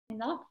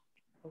Off.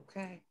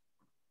 Okay.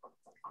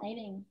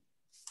 Exciting.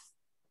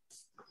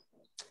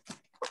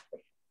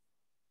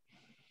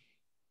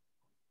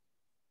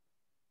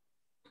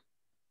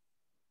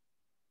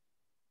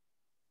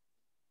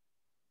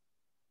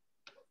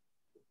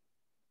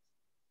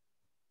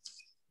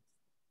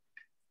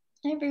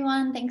 Hi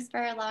everyone, thanks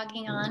for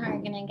logging on. We're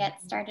going to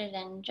get started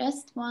in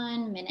just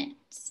 1 minute.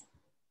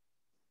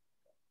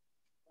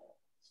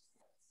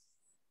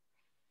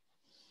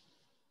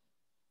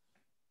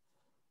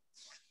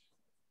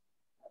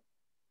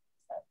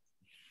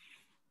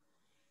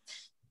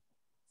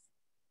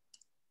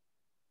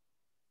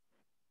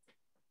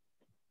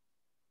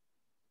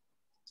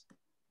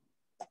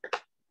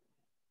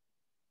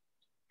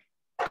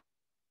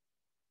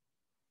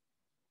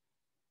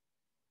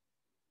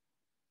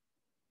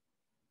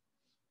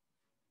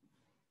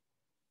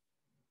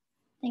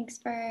 Thanks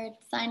for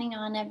signing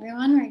on,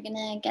 everyone. We're going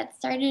to get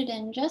started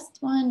in just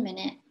 1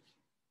 minute.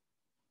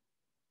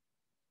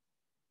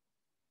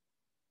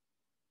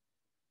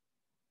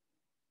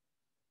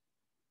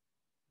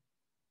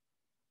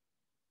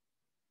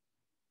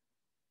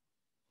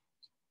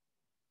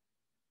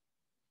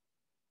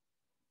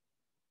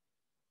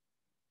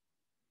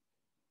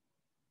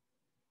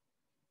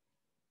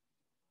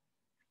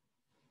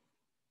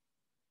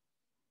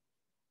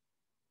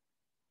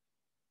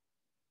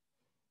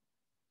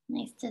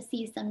 Nice to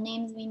see some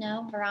names we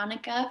know.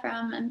 Veronica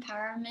from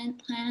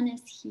Empowerment Plan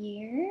is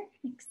here.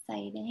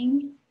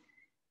 Exciting.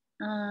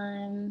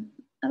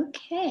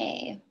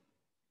 Okay.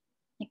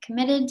 I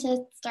committed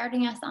to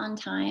starting us on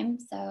time,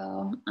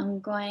 so I'm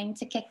going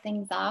to kick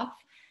things off.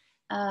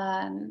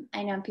 I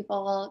know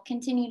people will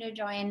continue to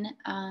join,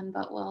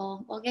 but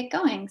we'll get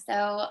going. So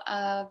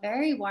a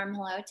very warm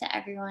hello to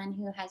everyone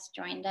who has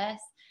joined us.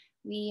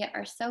 We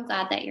are so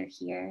glad that you're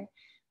here.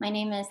 My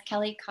name is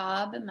Kelly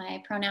Cobb.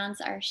 My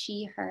pronouns are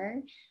she,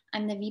 her.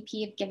 I'm the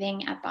VP of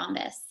Giving at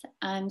Bombas.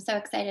 I'm so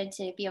excited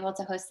to be able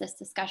to host this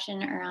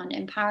discussion around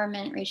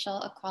empowerment,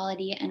 racial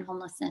equality, and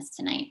homelessness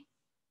tonight.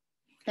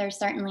 There's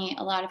certainly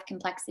a lot of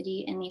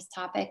complexity in these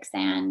topics,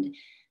 and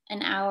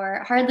an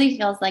hour hardly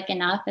feels like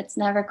enough. It's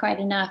never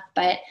quite enough,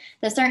 but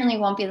this certainly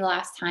won't be the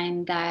last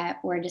time that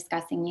we're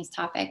discussing these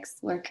topics.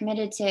 We're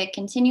committed to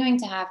continuing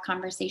to have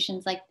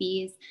conversations like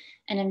these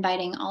and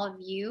inviting all of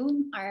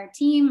you, our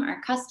team,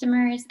 our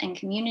customers, and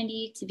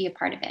community to be a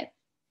part of it.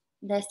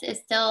 This is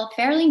still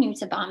fairly new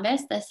to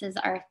Bombas. This is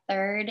our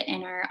third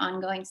in our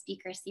ongoing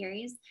speaker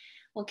series.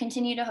 We'll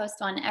continue to host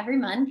one every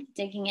month,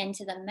 digging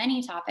into the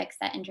many topics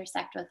that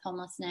intersect with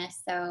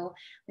homelessness. So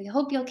we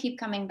hope you'll keep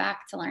coming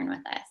back to learn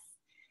with us.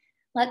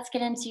 Let's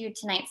get into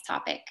tonight's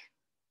topic.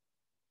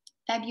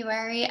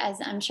 February, as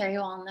I'm sure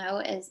you all know,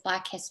 is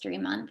Black History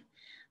Month.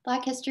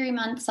 Black History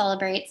Month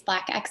celebrates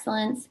Black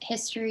excellence,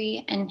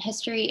 history, and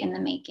history in the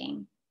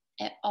making.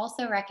 It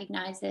also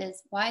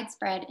recognizes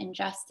widespread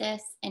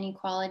injustice,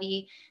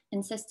 inequality,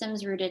 and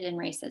systems rooted in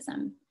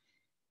racism.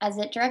 As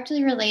it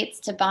directly relates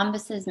to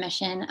Bombas's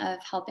mission of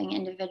helping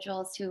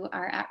individuals who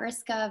are at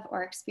risk of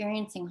or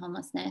experiencing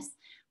homelessness,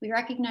 we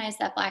recognize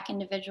that Black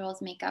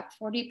individuals make up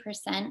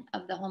 40%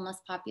 of the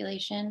homeless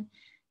population,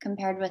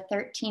 compared with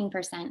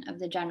 13% of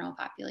the general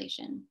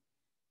population.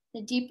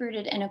 The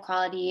deep-rooted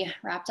inequality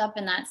wrapped up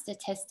in that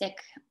statistic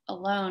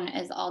alone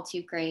is all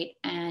too great,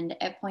 and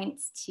it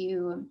points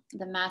to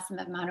the massive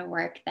amount of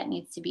work that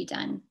needs to be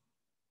done.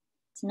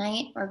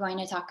 Tonight, we're going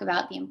to talk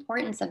about the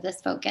importance of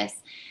this focus,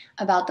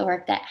 about the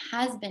work that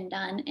has been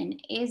done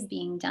and is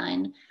being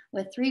done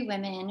with three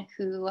women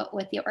who,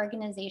 with the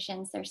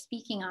organizations they're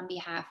speaking on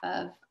behalf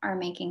of, are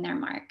making their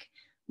mark.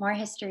 More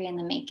history in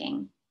the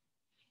making.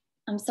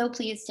 I'm so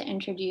pleased to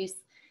introduce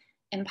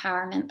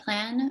Empowerment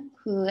Plan,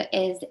 which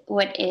is,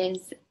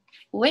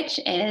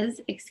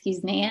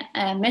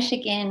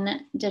 a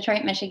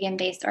Detroit,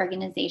 Michigan-based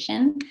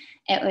organization.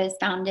 It was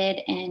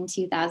founded in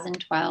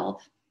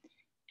 2012.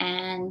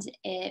 And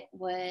it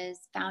was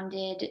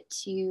founded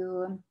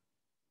with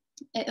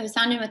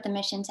the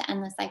mission to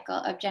end the cycle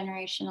of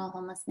generational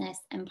homelessness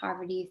and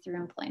poverty through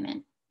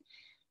employment.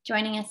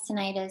 Joining us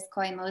tonight is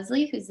Coy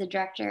Mosley, who's the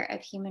Director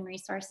of Human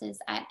Resources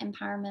at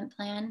Empowerment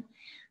Plan.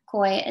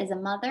 Coy is a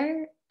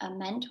mother, a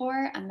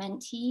mentor, a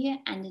mentee,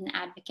 and an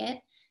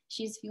advocate.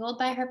 She's fueled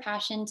by her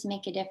passion to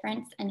make a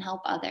difference and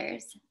help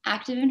others.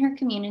 Active in her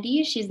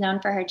community, she's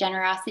known for her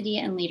generosity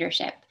and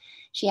leadership.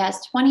 She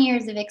has 20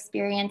 years of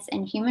experience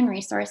in human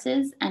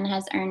resources and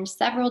has earned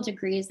several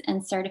degrees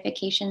and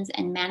certifications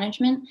in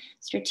management,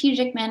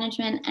 strategic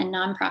management, and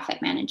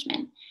nonprofit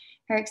management.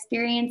 Her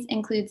experience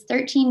includes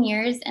 13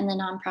 years in the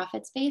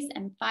nonprofit space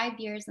and 5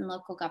 years in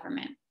local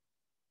government.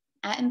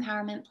 At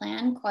Empowerment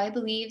Plan, Coy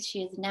believes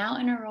she is now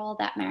in a role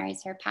that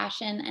marries her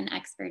passion and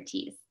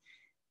expertise.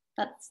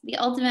 That's the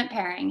ultimate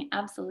pairing,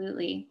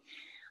 absolutely.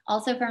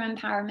 Also from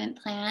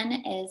Empowerment Plan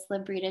is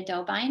LaBrita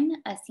Dobine,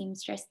 a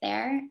seamstress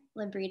there.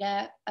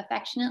 LaBrita,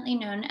 affectionately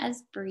known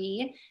as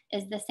Bree,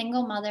 is the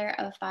single mother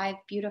of 5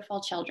 beautiful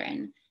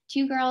children,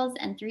 2 girls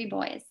and 3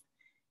 boys.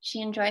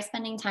 She enjoys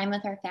spending time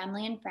with her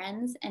family and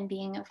friends and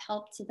being of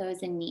help to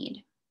those in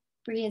need.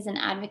 Bree is an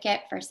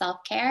advocate for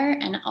self-care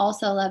and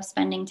also loves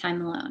spending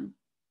time alone.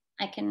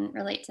 I can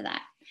relate to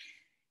that.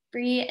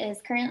 Bree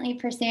is currently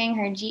pursuing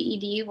her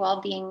GED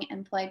while being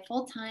employed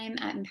full-time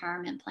at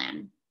Empowerment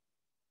Plan.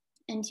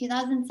 In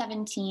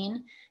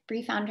 2017,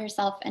 Bree found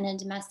herself in a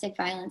domestic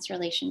violence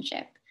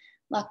relationship.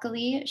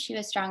 Luckily, she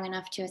was strong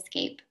enough to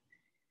escape.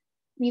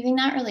 Leaving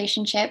that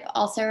relationship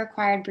also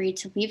required Bree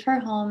to leave her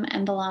home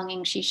and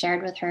belongings she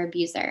shared with her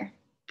abuser.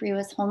 Bree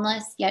was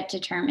homeless yet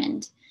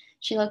determined.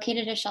 She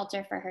located a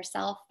shelter for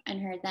herself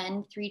and her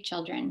then 3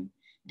 children.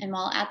 And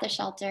while at the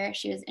shelter,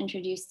 she was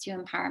introduced to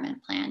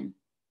Empowerment Plan.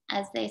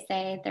 As they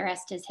say, the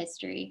rest is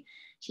history.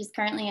 She's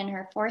currently in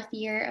her 4th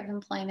year of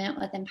employment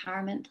with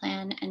Empowerment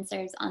Plan and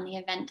serves on the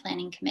event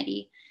planning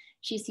committee.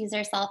 She sees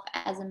herself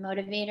as a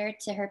motivator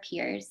to her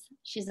peers.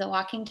 She's a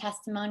walking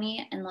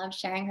testimony and loves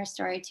sharing her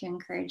story to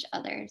encourage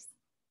others.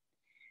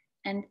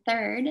 And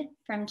third,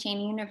 from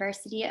Cheyney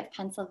University of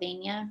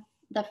Pennsylvania,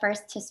 the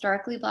first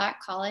historically Black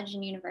college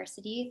and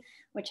university,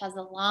 which has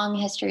a long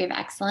history of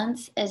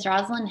excellence, is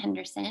Rosalyn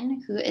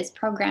Henderson, who is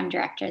program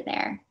director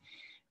there.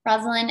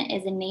 Rosalyn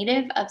is a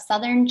native of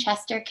southern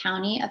Chester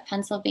County of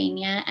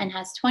Pennsylvania and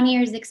has 20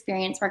 years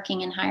experience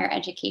working in higher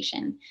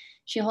education.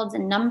 She holds a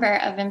number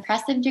of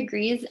impressive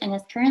degrees and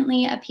is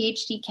currently a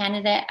PhD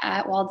candidate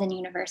at Walden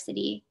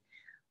University.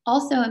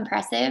 Also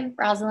impressive,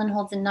 Rosalyn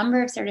holds a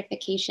number of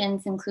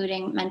certifications,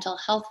 including mental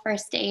health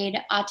first aid,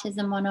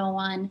 autism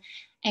 101,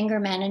 anger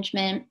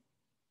management,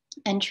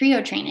 and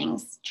TRIO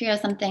trainings. TRIO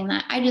is something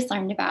that I just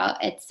learned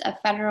about. It's a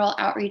federal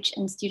outreach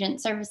and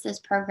student services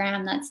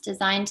program that's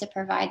designed to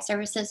provide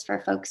services for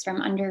folks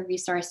from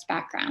under-resourced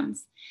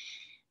backgrounds.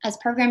 As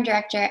program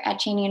director at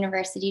Cheyney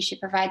University, she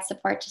provides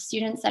support to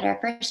students that are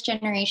first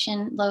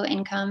generation, low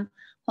income,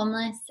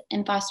 homeless,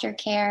 in foster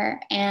care,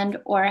 and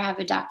or have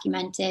a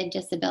documented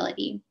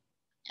disability.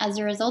 As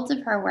a result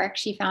of her work,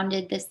 she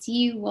founded the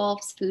CU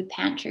Wolves Food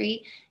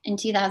Pantry in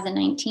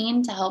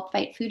 2019 to help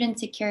fight food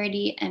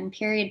insecurity and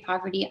period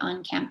poverty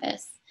on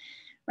campus.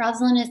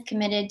 Rosalyn is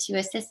committed to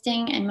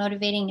assisting and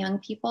motivating young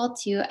people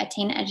to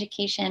attain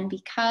education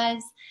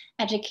because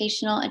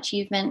educational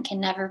achievement can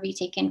never be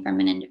taken from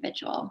an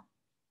individual.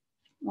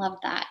 Love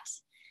that.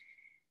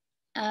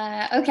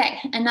 Okay,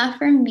 enough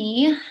from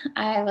me.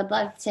 I would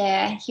love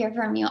to hear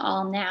from you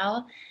all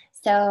now.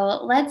 So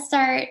let's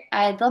start.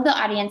 I'd love the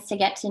audience to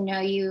get to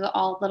know you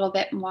all a little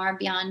bit more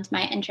beyond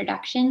my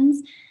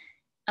introductions.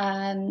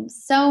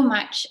 So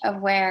much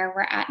of where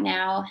we're at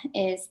now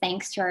is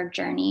thanks to our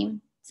journey.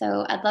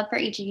 So I'd love for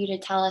each of you to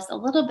tell us a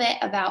little bit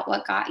about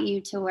what got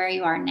you to where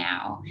you are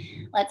now.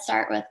 Let's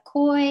start with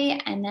Coy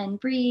and then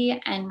Bree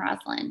and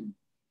Rosalyn.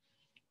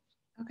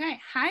 Okay,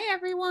 hi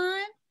everyone.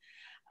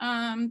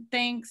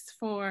 Thanks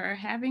for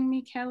having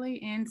me,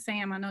 Kelly and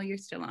Sam. I know you're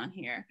still on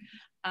here.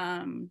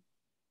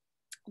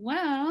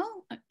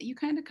 Well, you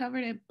kind of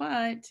covered it,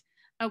 but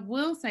I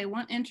will say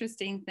one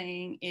interesting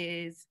thing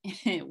is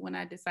when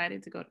I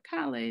decided to go to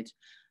college,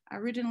 I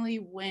originally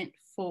went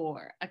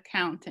for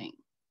accounting.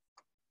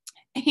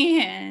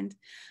 And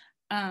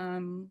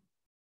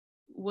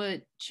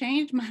what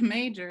changed my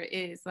major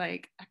is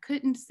like I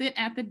couldn't sit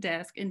at the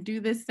desk and do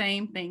the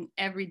same thing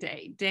every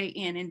day, day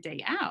in and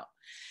day out.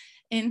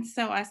 And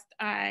so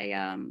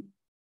I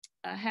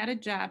had a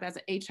job as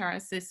an HR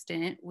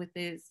assistant with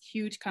this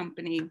huge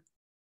company.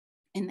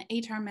 And the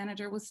HR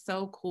manager was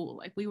so cool.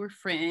 Like we were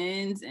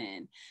friends.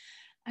 And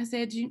I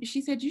said,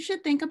 she said, you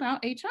should think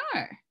about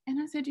HR.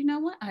 And I said, you know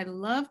what? I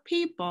love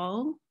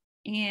people.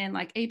 And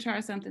like HR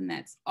is something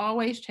that's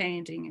always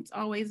changing. It's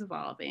always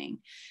evolving.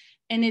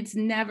 And it's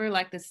never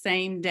like the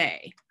same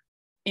day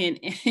in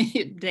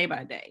day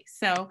by day.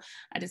 So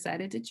I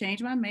decided to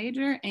change my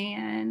major,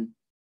 and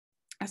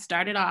I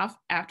started off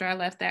after I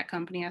left that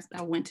company.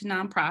 I went to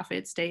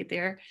nonprofit, stayed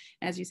there,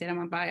 as you said on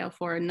my bio,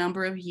 for a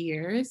number of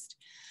years.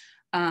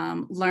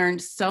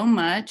 Learned so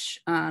much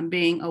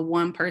being a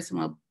one-person,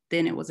 well,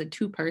 then it was a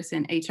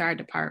 2-person HR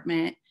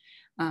department.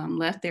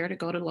 Left there to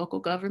go to local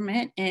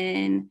government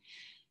and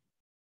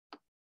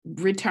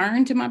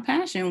returned to my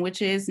passion,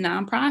 which is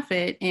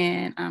nonprofit.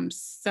 And I'm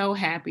so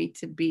happy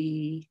to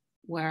be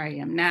where I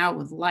am now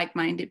with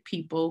like-minded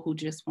people who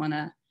just want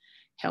to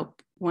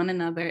help one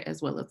another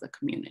as well as the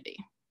community.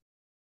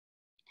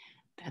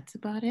 That's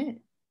about it.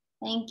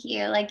 Thank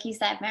you. Like you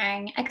said,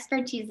 marrying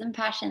expertise and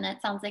passion,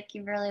 it sounds like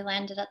you've really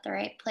landed at the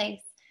right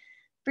place.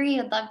 Bree,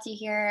 I'd love to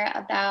hear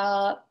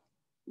about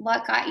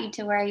what got you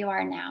to where you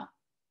are now.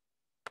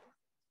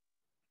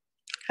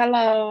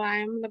 Hello,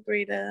 I'm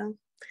LaBrita.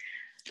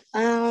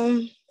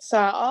 So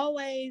I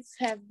always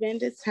have been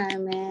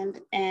determined,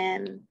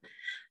 and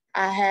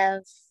I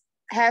have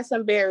had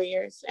some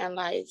barriers in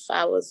life.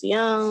 I was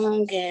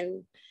young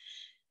and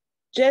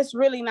just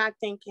really not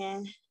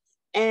thinking,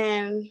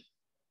 and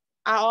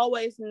I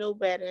always knew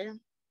better.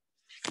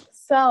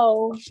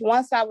 So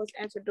once I was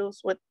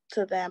introduced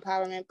to the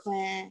empowerment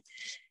plan,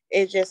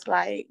 it's just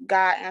like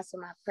God answered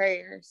my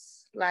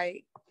prayers.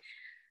 Like,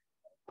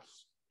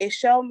 it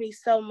showed me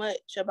so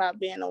much about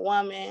being a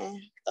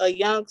woman, a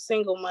young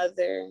single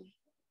mother,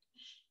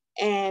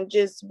 and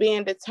just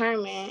being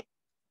determined.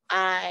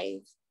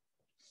 The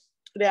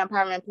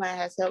empowerment plan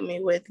has helped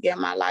me with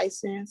getting my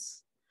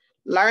license,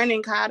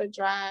 learning how to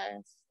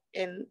drive.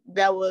 And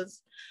that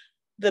was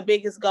the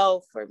biggest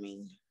goal for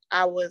me.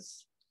 I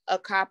was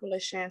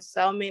accomplishing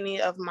so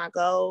many of my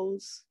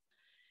goals,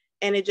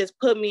 and it just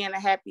put me in a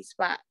happy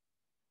spot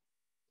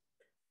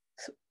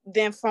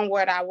than from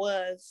where I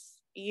was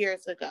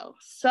years ago.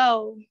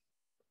 So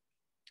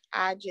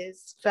I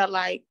just felt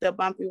like the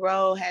bumpy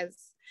road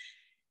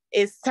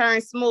it's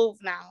turned smooth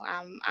now.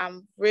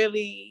 I'm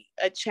really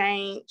a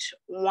changed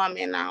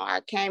woman now.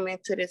 I came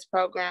into this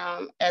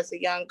program as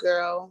a young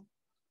girl,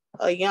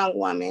 a young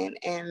woman,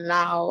 and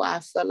now I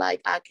feel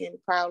like I can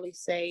proudly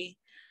say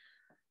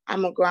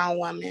I'm a grown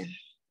woman.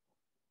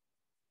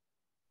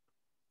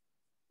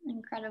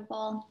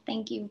 Incredible.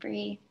 Thank you,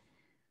 Bree.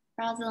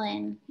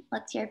 Rosalyn,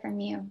 let's hear from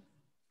you.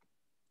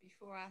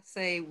 Before I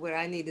say what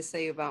I need to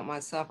say about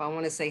myself, I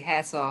want to say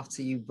hats off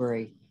to you,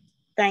 Bree.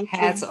 Thank you.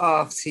 Hats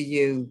off to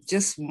you.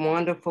 Just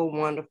wonderful,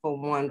 wonderful,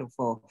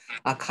 wonderful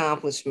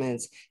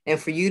accomplishments. And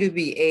for you to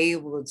be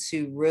able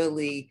to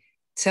really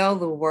tell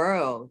the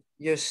world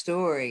your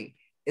story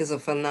is a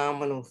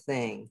phenomenal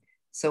thing.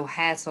 So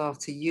hats off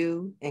to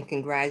you, and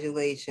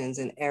congratulations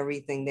on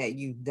everything that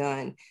you've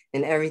done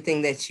and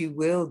everything that you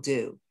will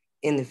do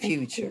in the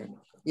future.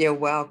 You're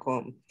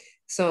welcome.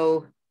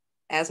 So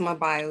as my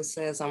bio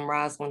says, I'm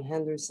Rosalyn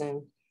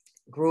Henderson,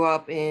 grew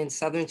up in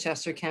Southern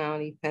Chester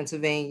County,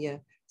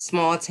 Pennsylvania,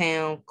 small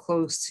town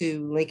close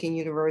to Lincoln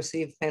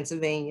University of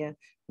Pennsylvania,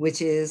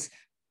 which is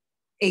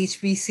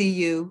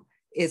HBCU.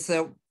 It's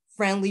a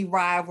friendly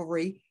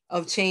rivalry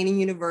of Cheyney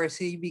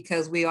University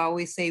because we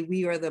always say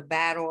we are the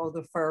battle of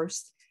the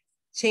first.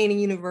 Cheyney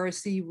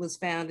University was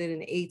founded in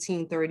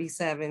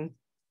 1837.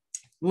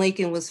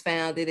 Lincoln was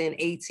founded in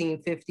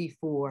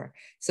 1854.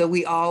 So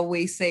we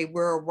always say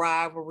we're a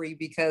rivalry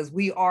because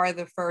we are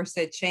the first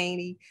at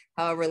Cheyney.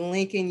 However,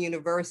 Lincoln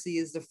University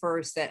is the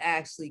first that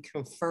actually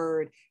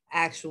conferred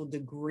actual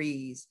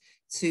degrees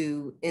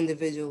to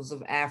individuals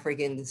of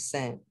African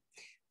descent.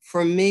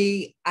 For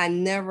me, I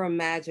never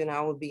imagined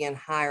I would be in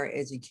higher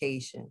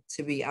education,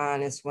 to be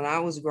honest. When I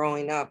was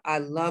growing up, I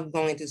loved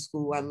going to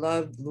school. I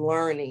loved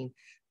learning,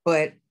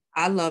 but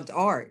I loved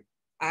art.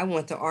 I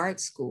went to art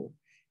school.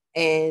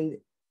 And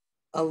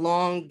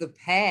along the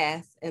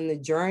path and the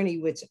journey,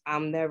 which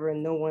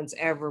no one's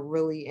ever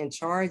really in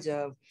charge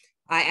of,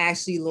 I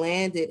actually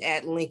landed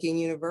at Lincoln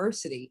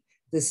University,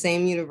 the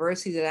same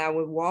university that I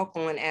would walk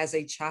on as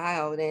a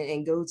child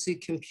and go to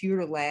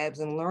computer labs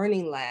and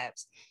learning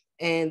labs.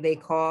 And they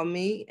called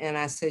me and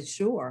I said,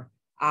 sure,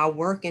 I'll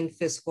work in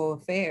fiscal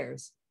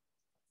affairs.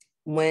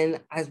 When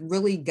I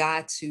really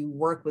got to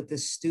work with the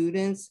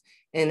students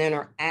and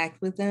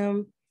interact with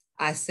them,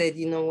 I said,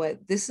 you know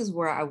what, this is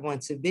where I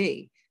want to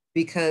be,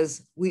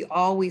 because we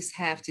always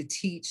have to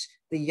teach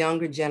the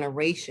younger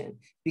generation,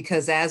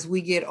 because as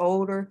we get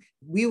older,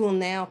 we will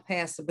now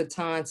pass the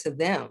baton to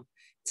them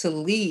to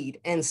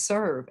lead and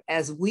serve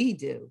as we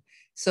do.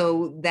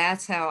 So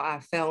that's how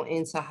I fell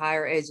into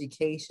higher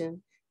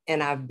education,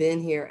 and I've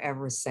been here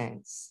ever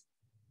since.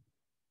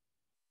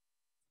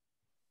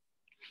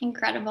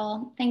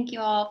 Incredible. Thank you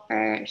all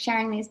for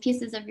sharing these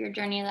pieces of your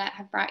journey that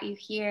have brought you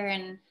here.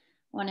 And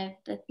one of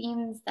the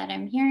themes that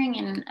I'm hearing,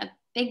 and a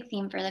big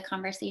theme for the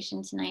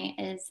conversation tonight,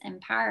 is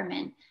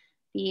empowerment,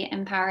 the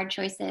empowered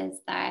choices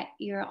that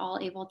you're all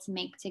able to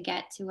make to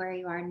get to where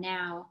you are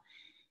now.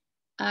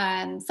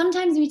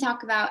 Sometimes we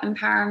talk about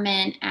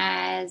empowerment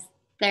as,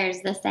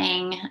 there's the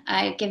saying,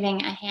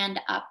 giving a hand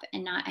up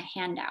and not a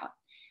handout.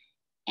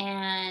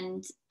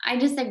 And I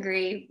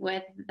disagree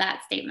with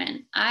that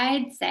statement.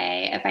 I'd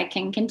say, if I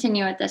can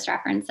continue with this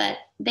reference, that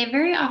they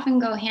very often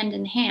go hand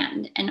in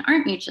hand and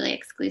aren't mutually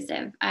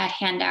exclusive, a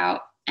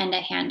handout and a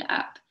hand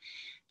up.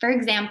 For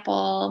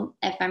example,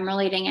 if I'm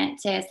relating it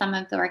to some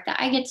of the work that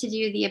I get to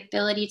do, the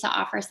ability to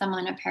offer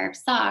someone a pair of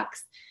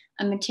socks,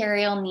 a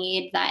material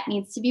need that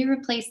needs to be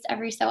replaced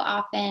every so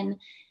often,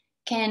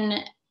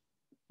 can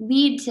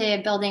lead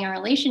to building a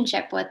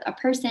relationship with a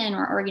person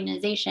or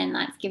organization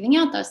that's giving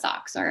out those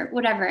socks or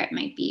whatever it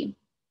might be,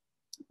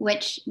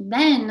 which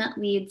then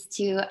leads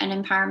to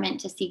an empowerment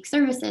to seek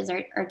services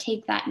or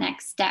take that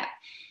next step.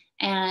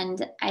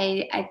 And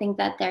I think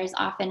that there's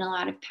often a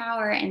lot of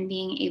power in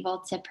being able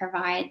to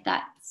provide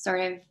that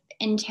sort of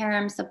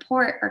interim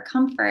support or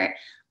comfort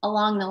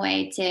along the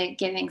way to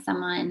giving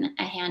someone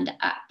a hand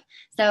up.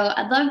 So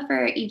I'd love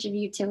for each of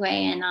you to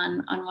weigh in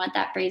on what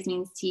that phrase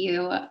means to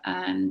you.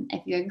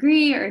 If you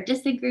agree or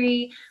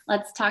disagree,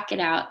 let's talk it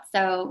out.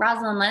 So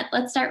Rosalyn,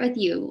 let's start with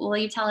you. Will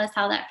you tell us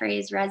how that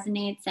phrase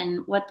resonates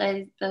and what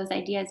those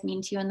ideas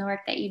mean to you in the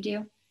work that you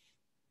do?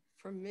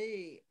 For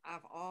me,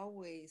 I've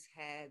always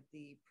had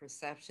the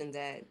perception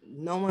that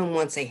no one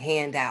wants a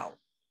handout.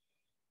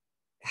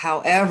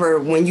 However,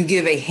 when you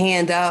give a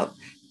hand up,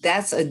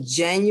 that's a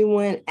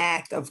genuine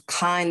act of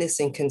kindness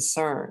and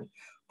concern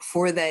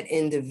for that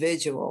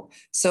individual.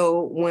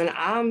 So when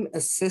I'm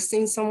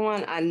assisting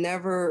someone, I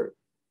never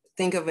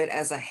think of it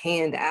as a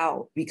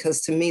handout,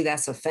 because to me,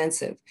 that's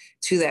offensive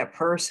to that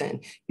person,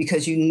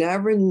 because you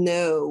never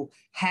know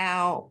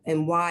how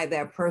and why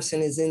that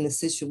person is in the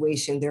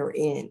situation they're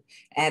in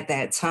at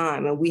that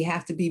time. And we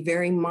have to be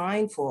very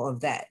mindful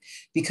of that,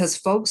 because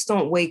folks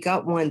don't wake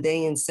up one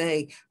day and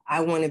say,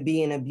 I want to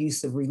be in an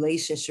abusive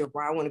relationship,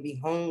 or I want to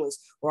be homeless,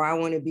 or I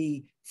want to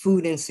be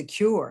food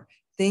insecure.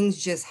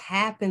 Things just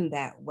happen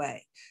that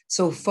way.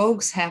 So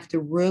folks have to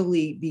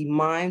really be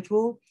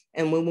mindful.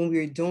 And when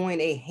we're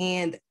doing a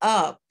hand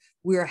up,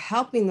 we're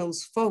helping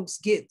those folks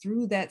get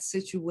through that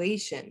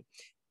situation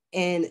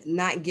and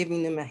not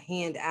giving them a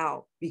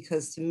handout,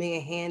 because to me,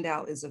 a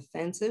handout is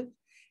offensive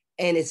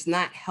and it's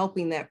not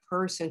helping that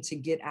person to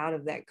get out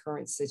of that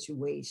current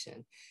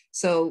situation.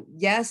 So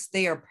yes,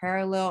 they are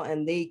parallel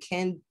and they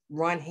can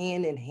run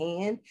hand in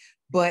hand.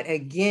 But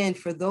again,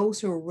 for those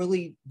who are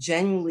really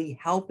genuinely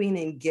helping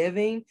and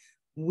giving,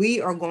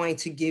 we are going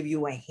to give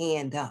you a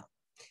hand up.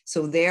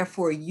 So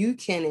therefore, you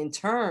can in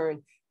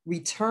turn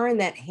return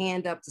that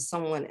hand up to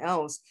someone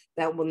else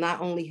that will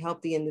not only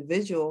help the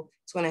individual,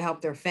 it's going to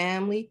help their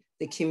family,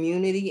 the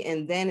community,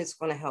 and then it's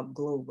going to help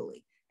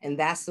globally. And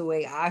that's the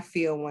way I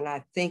feel when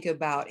I think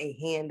about a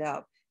hand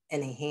up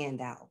and a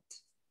handout.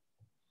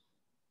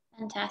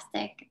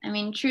 Fantastic. I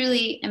mean,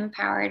 truly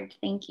empowered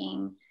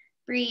thinking.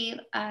 Bree,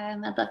 I'd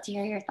love to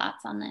hear your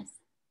thoughts on this.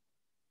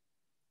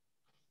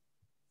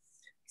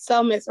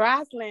 So Miss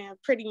Rosalyn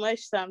pretty much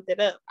summed it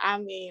up. I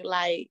mean,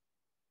 like,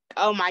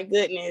 oh my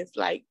goodness,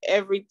 like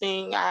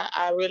everything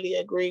I really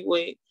agree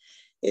with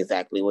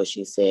exactly what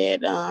she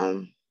said.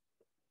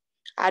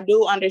 I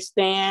do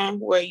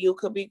understand where you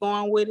could be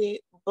going with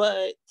it,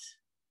 but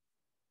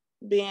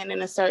being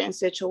in a certain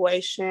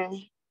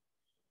situation,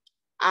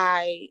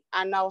 I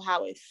know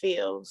how it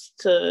feels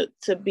for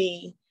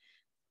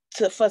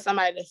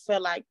somebody to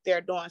feel like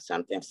they're doing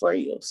something for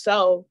you.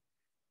 So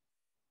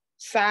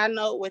side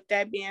note, with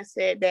that being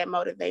said, that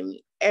motivates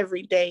me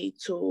every day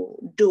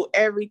to do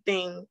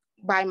everything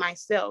by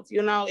myself.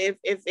 You know, if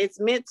it's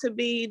meant to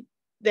be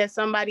that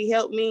somebody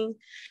help me,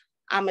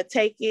 I'm gonna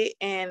take it,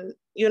 and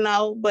you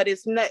know, but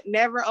it's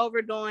never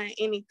overdoing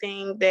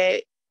anything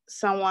that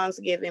someone's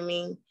giving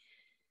me.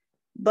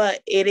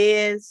 But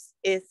it's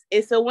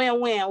a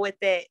win-win with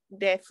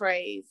that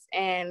phrase,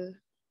 and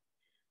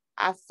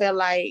I feel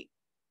like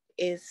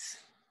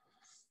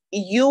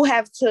you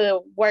have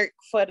to work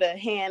for the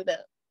hand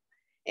up,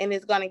 and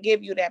it's going to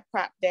give you that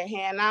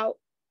handout.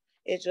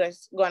 It's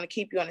just going to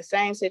keep you in the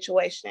same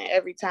situation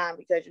every time,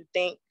 because you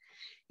think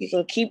you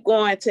can keep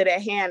going to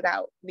that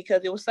handout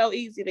because it was so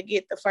easy to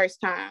get the first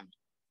time.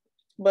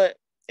 But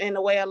in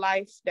the way of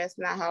life, that's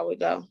not how we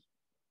go.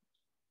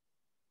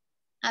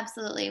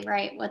 Absolutely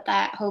right. With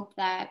that hope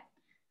that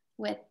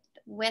with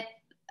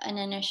an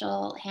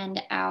initial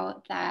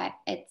handout, that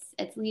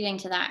it's leading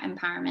to that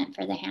empowerment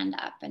for the hand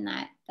up, and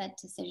that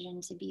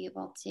decision to be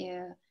able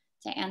to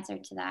answer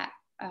to that,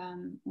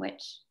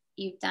 which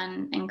you've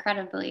done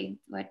incredibly,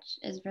 which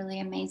is really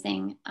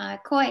amazing.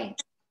 Coy,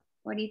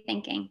 what are you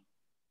thinking?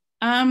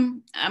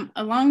 I'm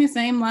along the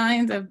same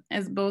lines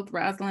as both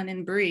Rosalyn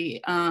and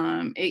Bree.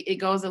 It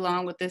goes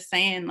along with this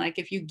saying, like,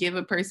 if you give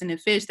a person a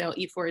fish, they'll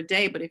eat for a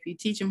day, but if you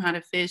teach them how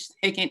to fish,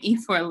 they can eat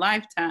for a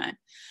lifetime.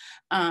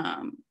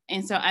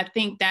 And so I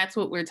think that's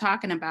what we're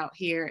talking about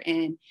here.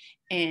 And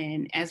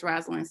as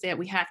Rosalyn said,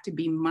 we have to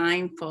be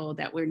mindful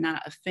that we're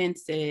not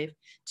offensive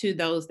to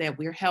those that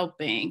we're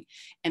helping.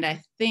 And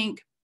I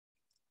think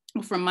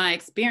from my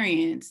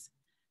experience,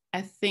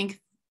 I think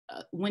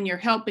when you're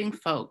helping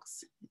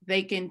folks,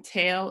 they can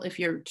tell if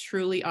you're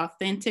truly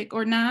authentic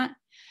or not.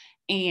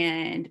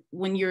 And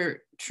when you're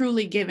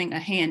truly giving a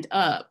hand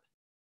up,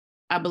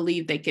 I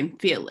believe they can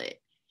feel it.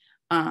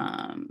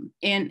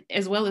 And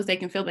as well as they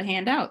can feel the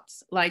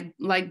handouts, like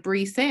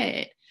Bree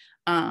said.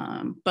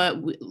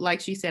 But like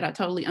she said, I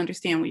totally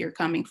understand where you're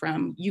coming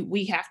from.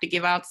 We have to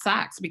give out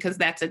socks because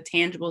that's a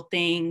tangible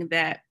thing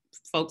that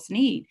folks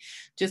need.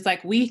 Just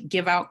like we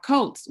give out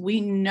coats.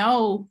 We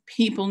know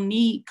people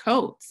need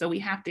coats. So we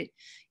have to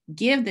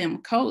give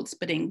them coats,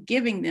 but in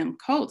giving them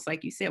coats,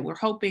 like you said, we're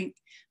hoping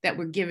that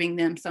we're giving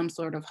them some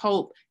sort of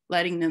hope,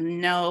 letting them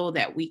know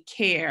that we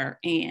care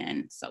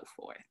and so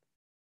forth.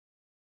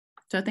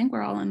 So I think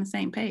we're all on the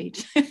same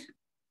page.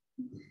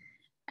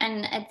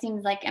 And it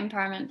seems like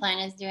Empowerment Plan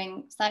is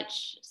doing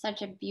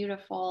such a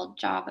beautiful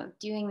job of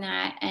doing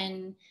that,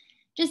 and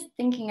just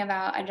thinking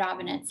about a job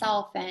in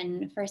itself.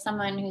 And for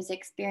someone who's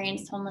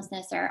experienced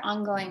homelessness or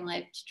ongoing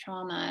lived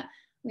trauma,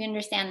 we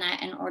understand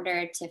that in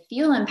order to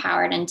feel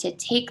empowered and to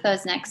take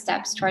those next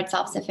steps towards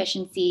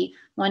self-sufficiency,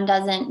 one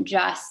doesn't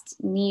just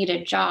need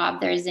a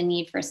job. There's a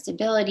need for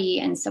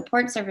stability and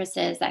support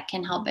services that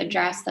can help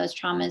address those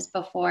traumas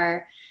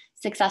before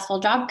successful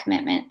job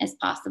commitment is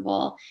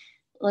possible.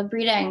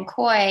 LaBrita and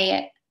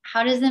Coy,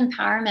 how does the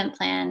Empowerment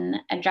Plan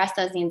address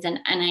those needs?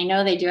 And I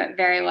know they do it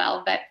very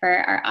well, but for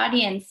our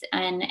audience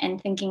and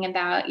thinking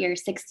about your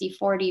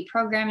 60-40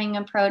 programming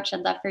approach, I'd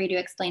love for you to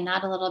explain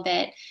that a little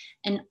bit.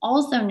 And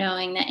also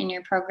knowing that in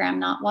your program,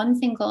 not one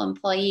single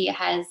employee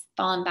has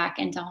fallen back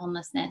into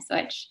homelessness,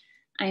 which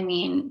I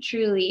mean,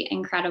 truly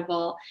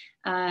incredible.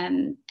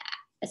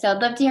 So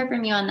I'd love to hear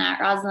from you on that.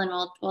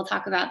 Rosalyn, we'll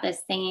talk about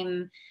this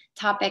same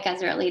topic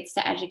as it relates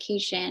to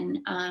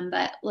education.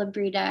 But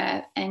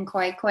LaBrita and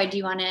Coy, do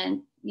you want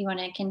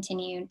to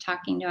continue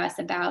talking to us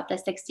about the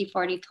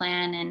 60-40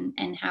 plan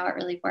and how it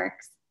really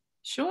works?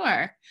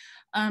 Sure.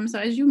 So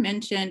as you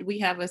mentioned, we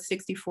have a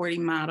 60-40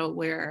 model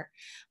where,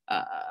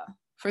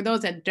 for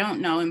those that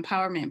don't know,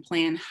 Empowerment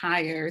Plan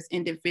hires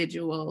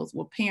individuals,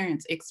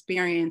 parents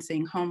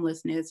experiencing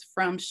homelessness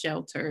from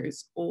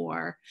shelters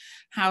or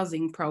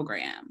housing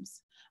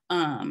programs.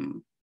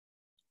 And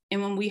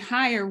when we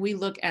hire, we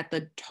look at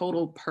the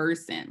total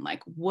person,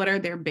 like what are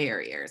their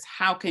barriers?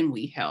 How can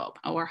we help?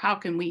 Or how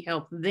can we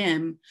help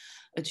them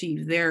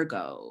achieve their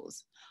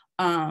goals?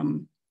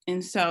 And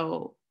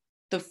so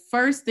the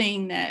first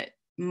thing that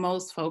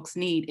most folks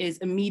need is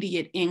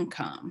immediate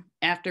income.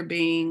 After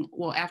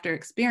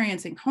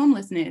experiencing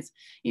homelessness,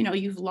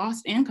 you've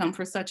lost income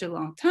for such a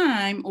long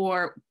time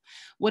or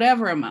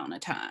whatever amount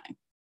of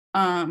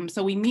time.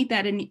 So we meet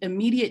that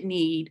immediate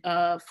need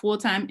of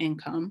full-time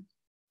income.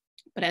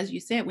 But as you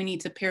said, we need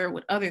to pair it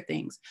with other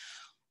things.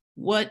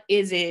 What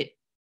is it,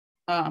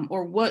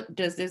 or what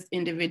does this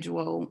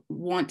individual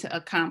want to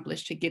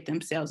accomplish to get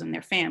themselves and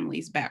their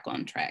families back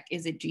on track?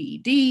 Is it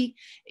GED?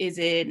 Is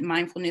it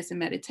mindfulness and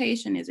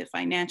meditation? Is it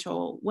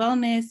financial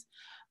wellness?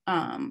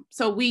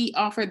 So we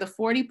offer the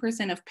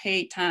 40% of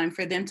paid time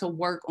for them to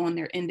work on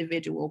their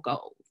individual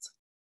goals.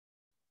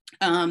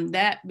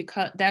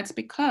 That's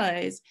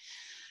because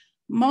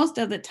most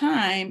of the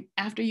time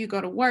after you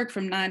go to work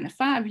from 9 to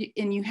 5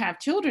 and you have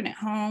children at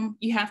home,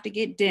 you have to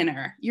get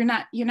dinner. You're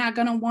not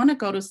going to want to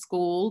go to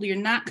school. You're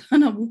not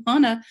going to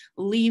want to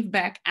leave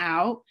back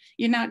out.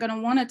 You're not going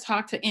to want to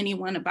talk to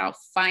anyone about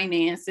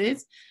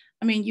finances.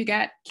 I mean, you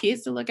got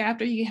kids to look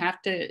after. You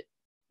have to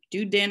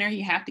do dinner.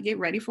 You have to get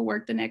ready for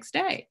work the next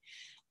day.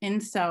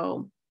 And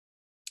so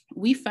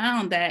we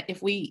found that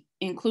if we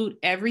include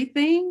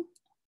everything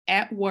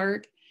at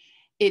work,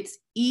 it's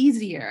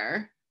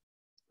easier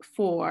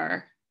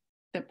for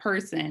the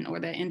person or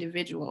the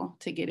individual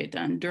to get it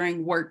done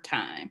during work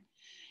time.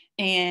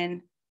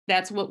 And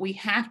that's what we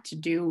have to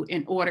do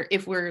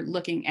if we're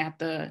looking at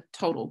the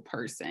total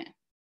person.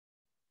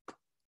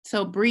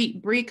 So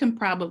Bree can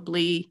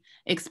probably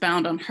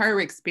expound on her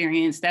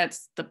experience.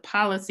 That's the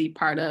policy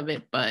part of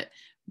it, but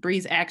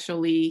Bree's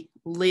actually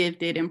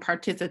lived it and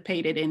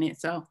participated in it.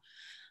 So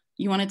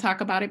you want to talk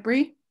about it,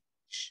 Bree?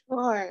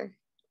 Sure.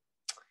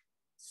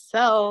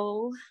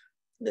 So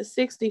the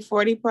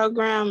 60-40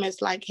 program is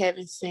like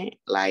heaven sent.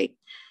 Like,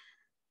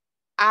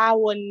 I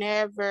would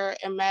never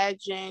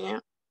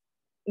imagine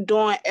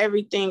doing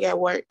everything at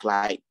work,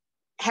 like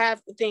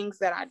half the things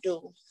that I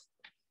do.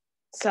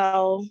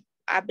 So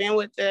I've been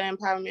with the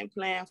Empowerment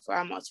Plan for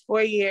almost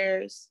 4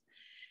 years,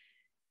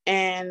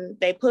 and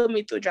they put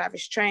me through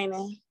driver's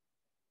training.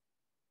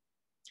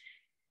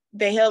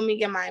 They helped me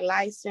get my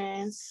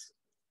license.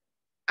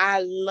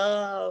 I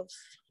love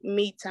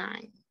me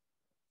time.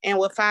 And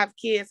with 5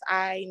 kids,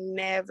 I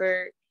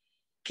never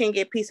can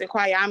get peace and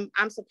quiet.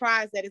 I'm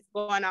surprised that it's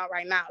going on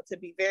right now, to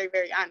be very,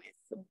 very honest.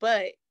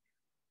 But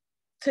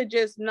to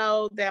just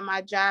know that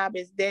my job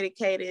is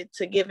dedicated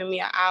to giving me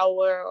an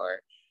hour or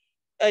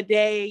a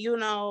day,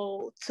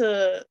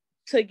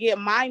 to get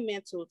my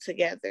mental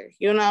together.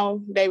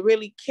 They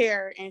really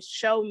care and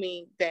show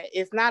me that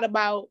it's not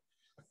about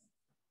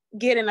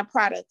getting a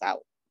product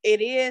out.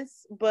 It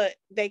is, but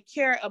they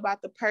care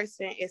about the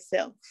person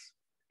itself.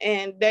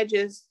 And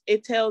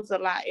it tells a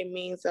lot. It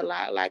means a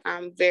lot. Like,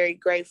 I'm very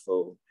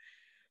grateful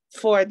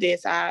for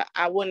this.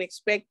 I wouldn't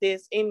expect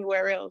this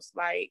anywhere else.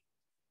 Like,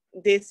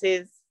 this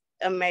is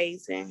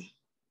amazing.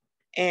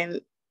 And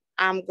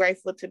I'm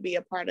grateful to be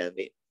a part of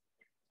it.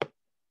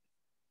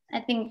 I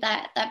think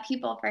that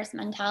people first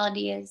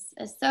mentality is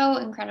so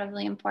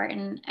incredibly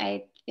important.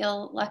 I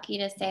feel lucky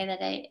to say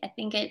that I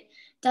think it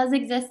does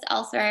exist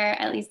elsewhere.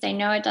 At least I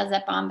know it does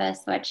at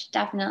Bombas, which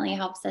definitely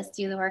helps us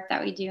do the work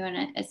that we do.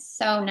 And it's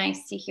so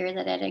nice to hear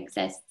that it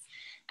exists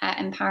at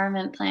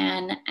Empowerment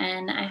Plan.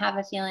 And I have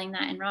a feeling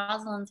that in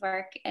Rosalyn's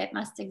work, it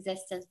must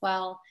exist as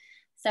well.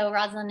 So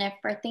Rosalyn, if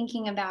we're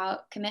thinking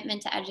about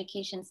commitment to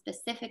education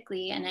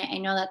specifically, and I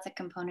know that's a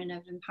component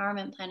of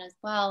Empowerment Plan as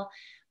well,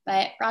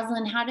 but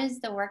Rosalyn, how does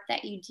the work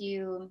that you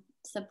do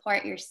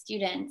support your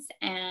students?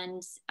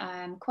 And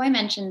Coy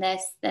mentioned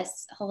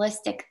this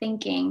holistic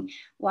thinking.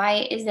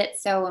 Why is it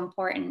so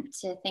important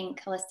to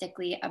think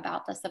holistically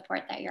about the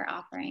support that you're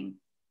offering?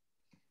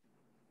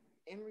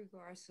 In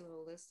regards to the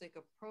holistic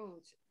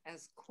approach,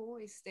 as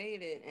Coy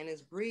stated, and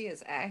as Bree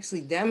has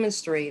actually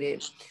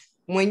demonstrated,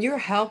 when you're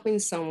helping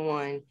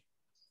someone,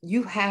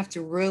 you have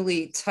to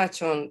really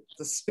touch on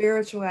the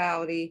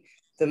spirituality,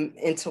 the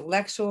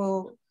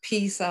intellectual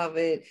piece of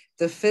it,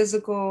 the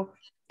physical,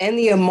 and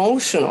the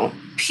emotional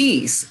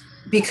piece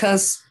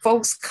because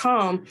folks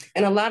come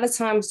and a lot of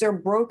times they're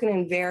broken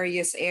in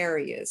various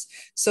areas.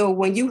 So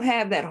when you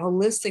have that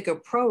holistic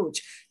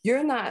approach,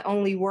 you're not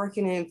only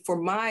working in, for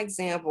my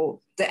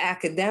example, the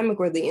academic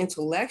or the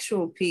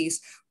intellectual piece,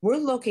 we're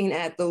looking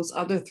at those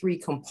other three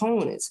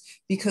components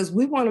because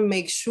we want to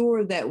make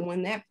sure that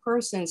when that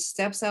person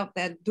steps out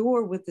that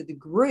door with a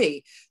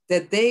degree,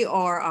 that they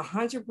are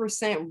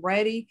 100%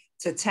 ready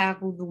to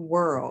tackle the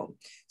world.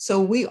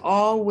 So we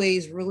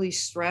always really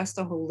stress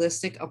the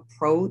holistic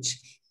approach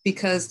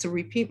because, to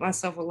repeat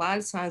myself, a lot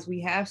of times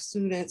we have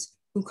students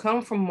who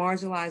come from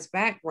marginalized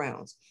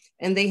backgrounds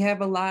and they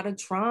have a lot of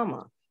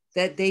trauma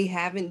that they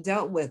haven't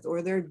dealt with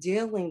or they're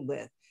dealing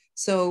with.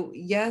 So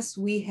yes,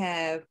 we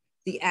have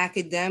the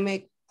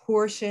academic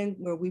portion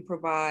where we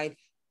provide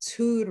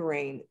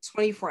tutoring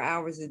 24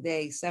 hours a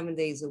day, 7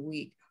 days a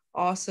week.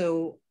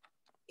 Also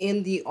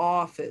in the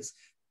office,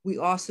 we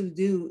also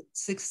do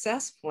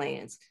success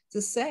plans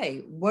to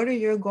say, what are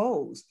your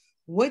goals?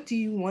 What do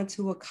you want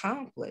to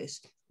accomplish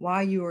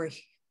while you are,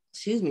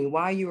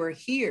 while you are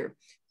here?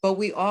 But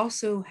we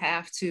also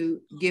have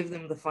to give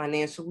them the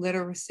financial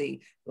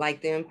literacy,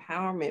 like the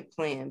empowerment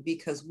plan,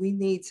 because we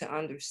need to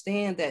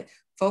understand that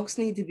folks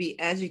need to be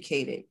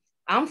educated.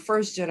 I'm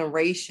first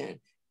generation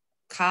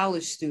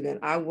college student.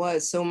 I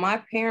was. So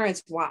my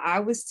parents, while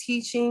I was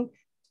teaching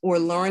or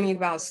learning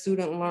about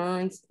student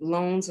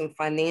loans and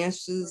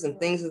financials and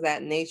things of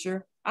that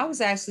nature, I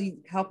was actually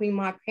helping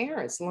my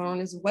parents learn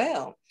as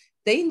well.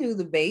 They knew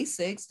the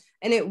basics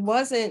and it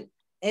wasn't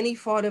any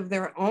fault of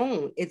their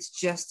own. It's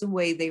just the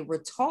way they were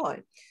taught.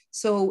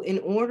 So in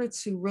order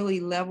to really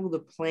level the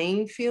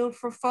playing field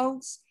for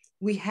folks,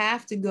 we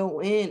have to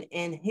go in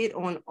and hit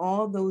on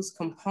all those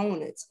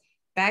components.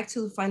 Back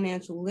to the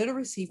financial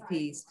literacy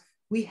piece,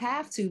 we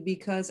have to,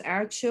 because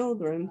our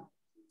children,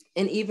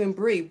 and even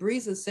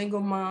Bree's a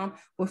single mom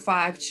with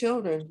 5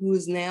 children who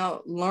is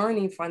now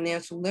learning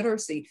financial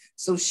literacy.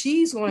 So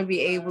she's going to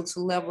be able to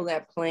level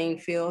that playing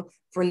field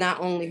for not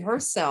only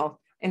herself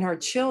and her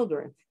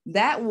children.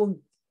 That will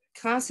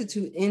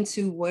constitute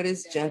into what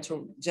is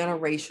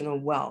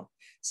generational wealth.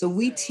 So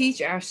we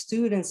teach our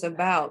students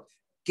about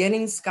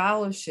getting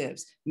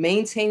scholarships,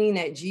 maintaining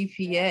that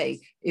GPA.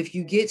 If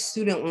you get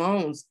student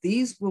loans,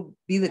 these will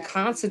be the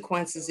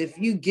consequences. If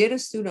you get a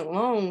student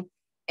loan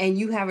and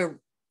you have a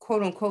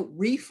quote unquote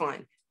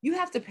refund, you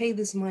have to pay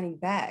this money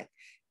back.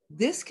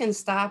 This can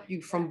stop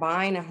you from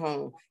buying a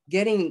home,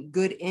 getting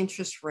good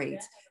interest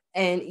rates,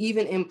 and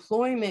even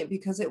employment,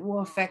 because it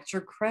will affect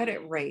your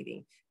credit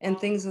rating and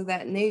things of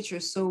that nature.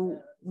 So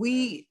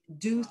we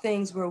do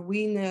things where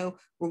we know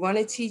we're going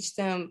to teach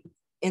them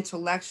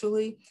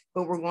intellectually,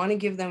 but we're going to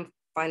give them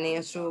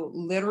financial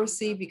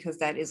literacy, because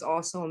that is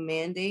also a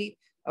mandate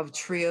of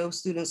TRIO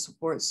student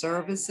support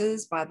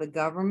services by the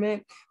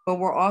government. But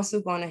we're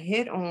also going to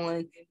hit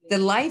on the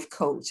life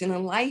coach and a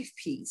life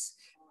piece,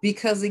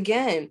 because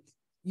again,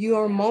 you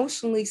are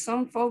emotionally,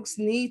 some folks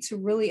need to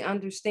really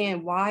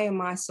understand, why am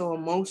I so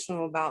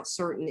emotional about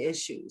certain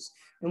issues?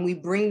 And we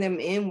bring them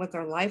in with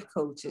our life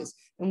coaches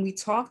and we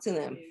talk to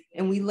them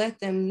and we let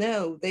them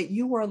know that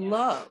you are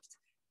loved.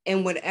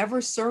 And whatever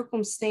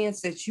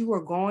circumstance that you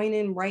are going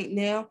in right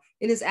now,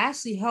 it has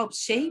actually helped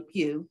shape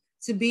you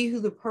to be who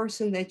the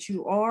person that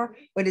you are,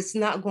 but it's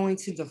not going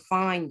to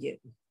define you.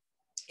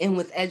 And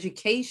with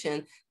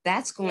education,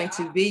 that's going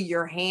to be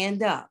your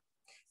hand up,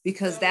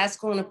 because that's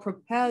going to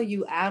propel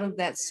you out of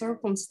that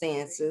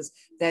circumstances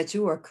that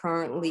you are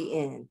currently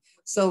in.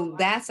 So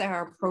that's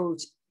our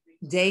approach,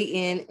 day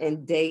in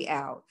and day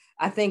out.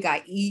 I think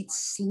I eat,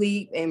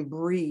 sleep, and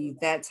breathe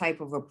that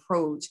type of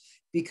approach,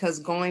 because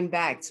going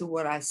back to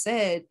what I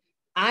said,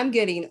 I'm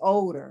getting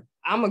older.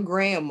 I'm a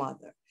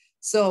grandmother.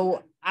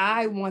 So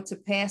I want to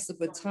pass the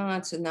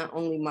baton to not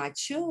only my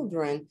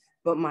children,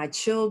 but my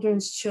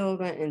children's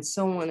children, and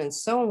so on and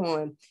so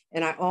on.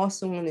 And I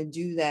also want to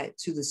do that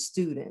to the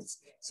students,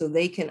 so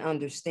they can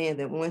understand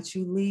that once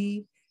you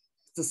leave,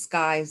 the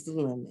sky is the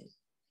limit.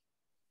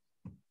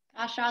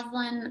 Gosh,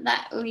 Rosalyn,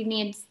 that we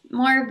need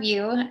more of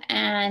you,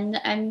 and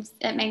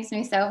it makes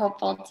me so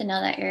hopeful to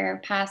know that you're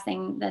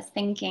passing this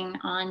thinking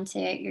on to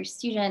your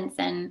students,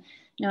 and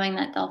knowing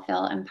that they'll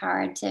feel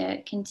empowered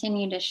to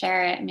continue to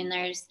share it. I mean,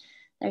 there's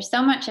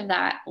so much of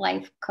that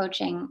life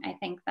coaching, I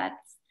think, that's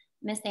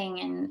missing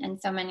in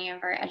so many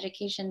of our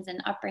educations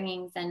and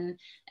upbringings. And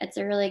it's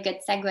a really good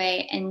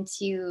segue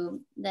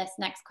into this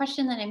next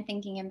question that I'm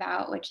thinking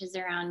about, which is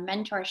around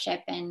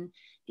mentorship, and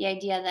the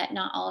idea that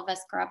not all of us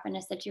grow up in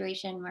a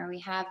situation where we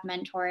have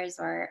mentors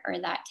or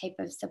that type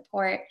of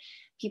support,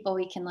 people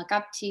we can look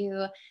up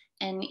to.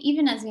 And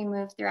even as we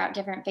move throughout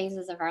different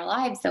phases of our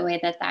lives, the way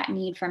that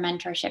need for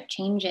mentorship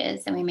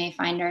changes, and we may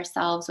find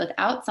ourselves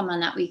without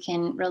someone that we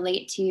can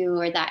relate to,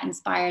 or that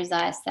inspires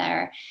us,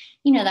 or,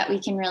 that we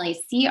can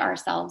really see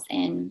ourselves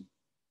in.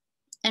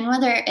 And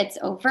whether it's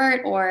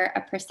overt or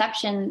a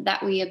perception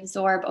that we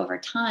absorb over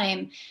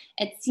time,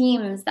 it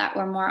seems that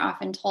we're more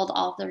often told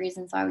all of the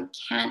reasons why we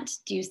can't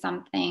do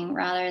something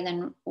rather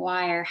than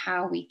why or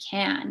how we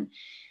can.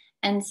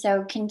 And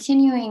so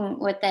continuing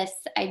with this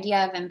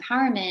idea of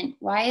empowerment,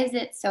 why is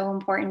it so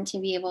important to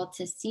be able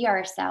to see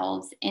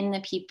ourselves in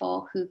the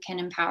people who can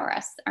empower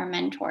us, our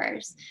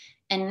mentors?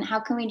 And how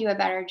can we do a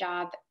better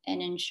job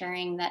in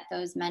ensuring that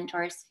those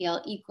mentors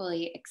feel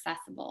equally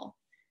accessible?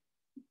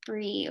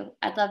 Bree,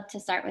 I'd love to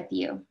start with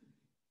you.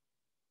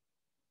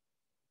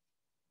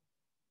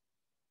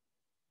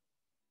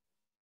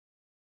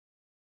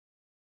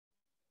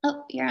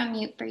 Oh, you're on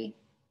mute, Bree.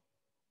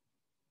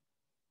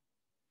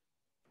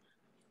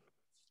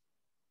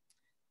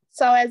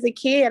 So as a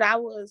kid, I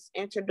was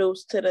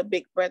introduced to the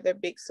Big Brother,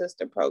 Big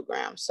Sister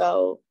program.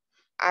 So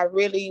I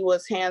really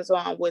was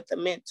hands-on with a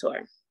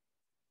mentor.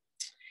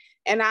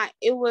 And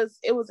it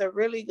was a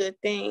really good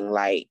thing.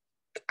 Like,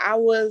 I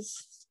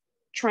was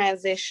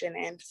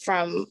transitioning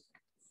from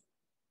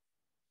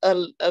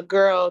a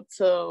girl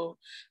to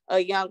a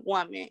young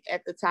woman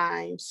at the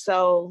time.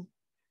 So,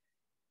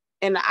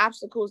 and the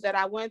obstacles that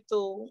I went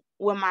through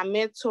with my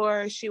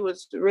mentor, she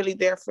was really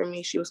there for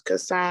me. She was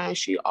concerned.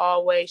 She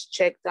always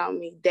checked on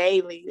me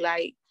daily.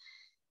 Like,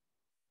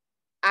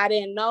 I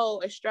didn't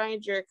know a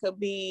stranger could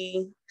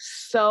be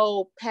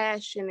so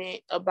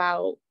passionate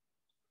about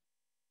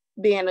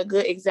being a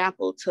good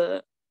example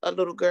to a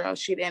little girl.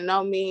 She didn't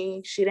know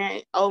me. She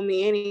didn't owe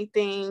me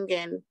anything.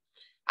 And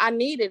I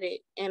needed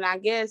it. And I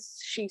guess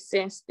she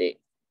sensed it.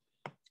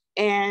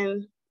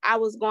 And I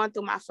was going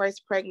through my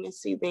first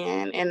pregnancy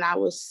then, and I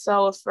was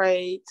so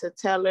afraid to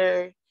tell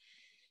her.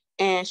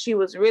 And she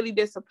was really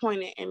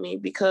disappointed in me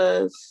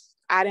because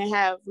I didn't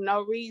have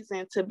no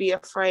reason to be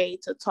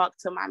afraid to talk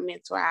to my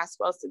mentor. I was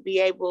supposed to be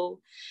able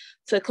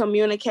to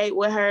communicate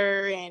with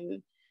her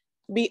and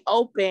be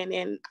open.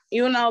 And,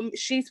 you know,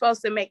 she's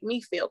supposed to make me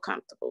feel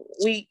comfortable.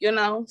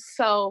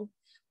 So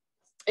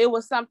it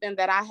was something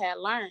that I had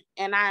learned,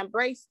 and I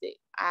embraced it.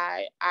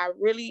 I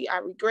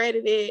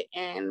regretted it,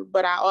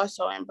 but I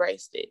also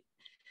embraced it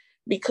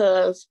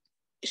because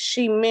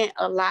she meant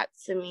a lot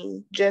to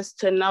me, just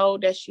to know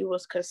that she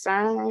was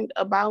concerned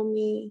about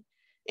me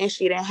and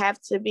she didn't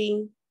have to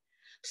be.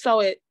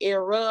 So it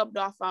rubbed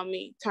off on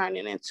me,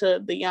 turning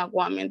into the young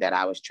woman that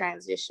I was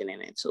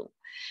transitioning into.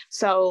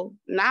 So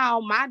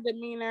now my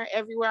demeanor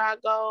everywhere I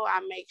go,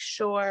 I make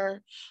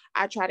sure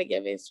I try to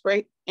give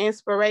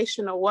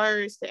inspirational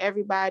words to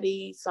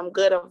everybody, some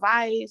good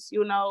advice,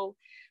 you know,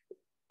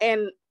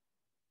 and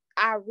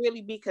I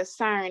really be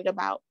concerned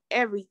about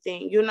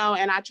everything, you know,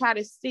 and I try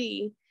to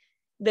see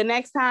the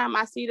next time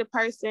I see the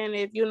person,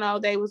 if, you know,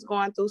 they was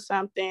going through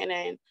something,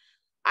 and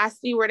I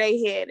see where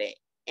they headed,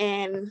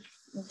 and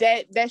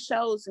that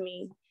shows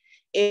me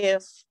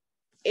if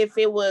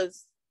it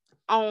was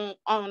on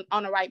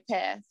the right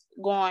path,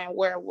 going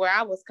where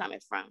I was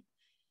coming from,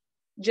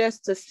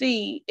 just to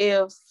see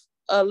if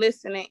a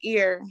listening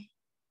ear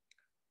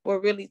will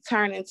really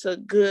turn into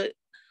good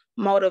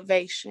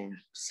motivation.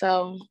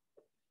 So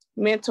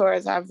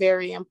mentors are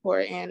very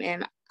important,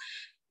 and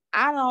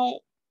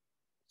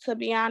to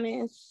be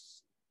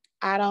honest,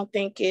 I don't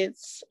think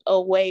it's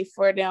a way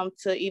for them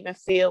to even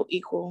feel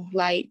equal.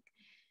 Like,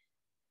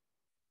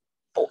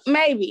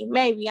 maybe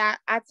I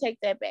take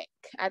that back.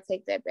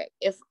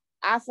 If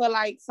I feel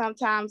like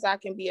sometimes I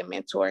can be a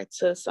mentor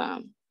to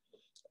some,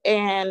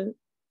 and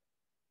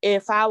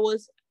if I would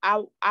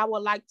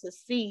like to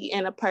see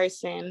in a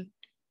person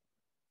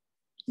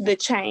the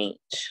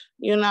change,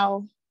 you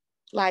know,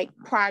 like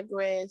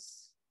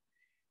progress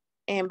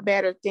and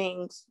better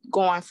things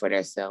going for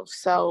themselves.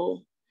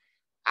 So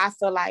I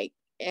feel like,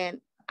 and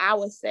I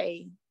would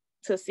say,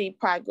 to see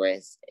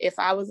progress, if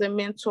I was a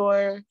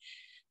mentor,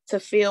 to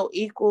feel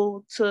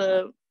equal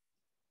to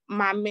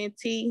my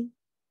mentee,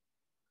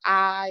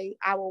 I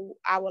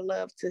would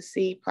love to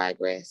see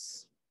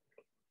progress.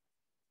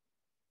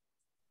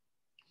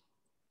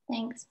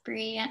 Thanks,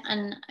 Bree.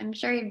 And I'm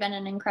sure you've been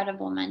an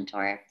incredible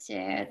mentor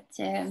to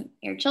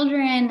your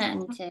children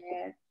and to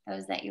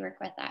those that you work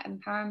with at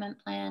Empowerment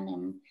Plan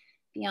and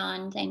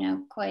beyond. I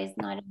know Koi's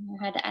nodding her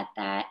head at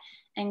that.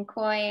 And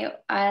Koi,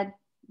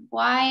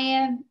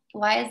 why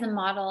is the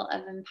model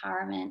of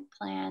Empowerment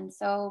Plan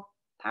so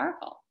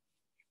powerful?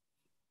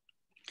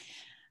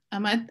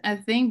 I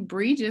think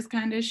Bree just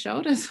kind of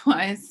showed us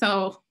why it's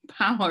so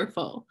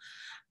powerful.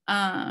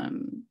 I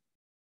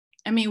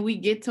mean, we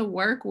get to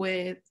work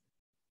with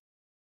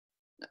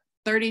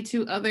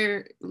 32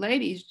 other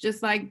ladies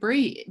just like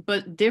Bree,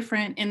 but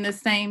different in the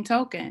same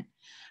token.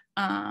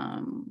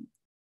 And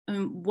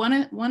one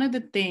of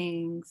the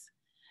things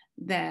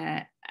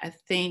that I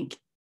think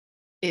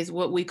is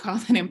what we call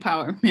an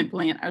empowerment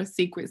plan, our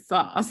secret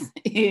sauce,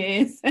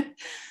 is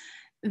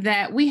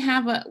that we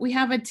have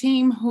a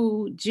team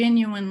who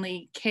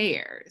genuinely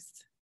cares,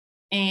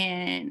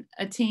 and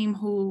a team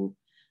who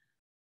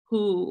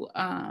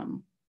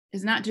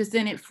is not just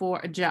in it for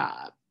a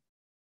job,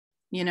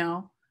 you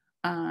know,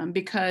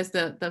 because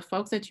the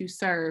folks that you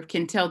serve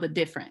can tell the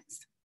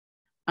difference.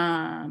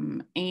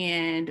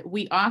 And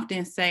we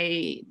often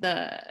say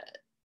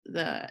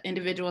the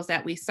individuals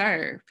that we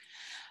serve,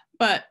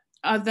 but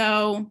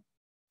although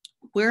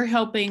we're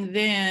helping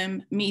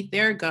them meet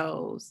their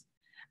goals,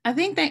 I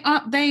think they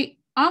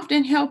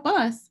often help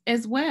us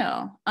as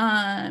well.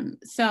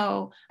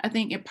 So I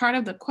think part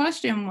of the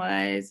question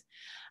was,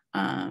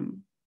 how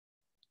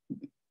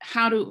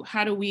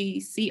do we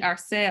see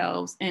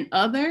ourselves and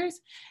others?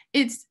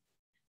 It's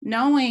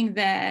knowing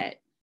that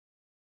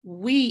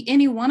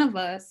any one of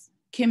us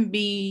can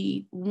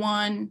be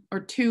 1 or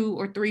 2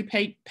 or 3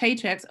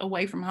 paychecks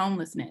away from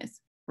homelessness,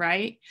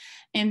 right?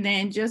 And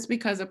then just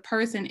because a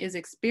person is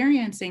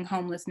experiencing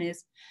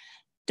homelessness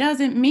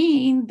doesn't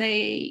mean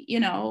they,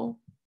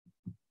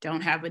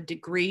 don't have a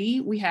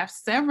degree. We have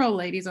several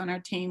ladies on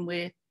our team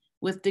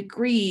with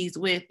degrees,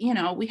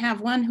 we have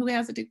one who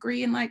has a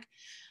degree in like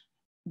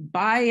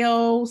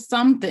bio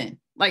something,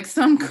 like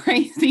some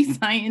crazy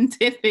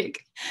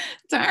scientific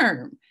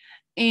term.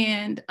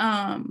 And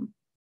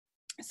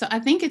so I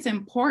think it's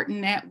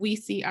important that we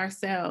see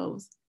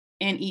ourselves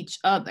in each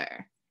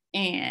other.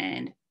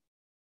 And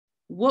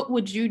what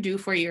would you do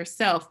for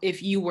yourself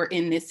if you were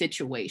in this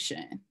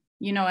situation?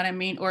 You know what I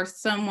mean? Or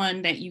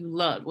someone that you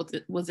loved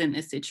was in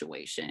this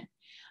situation.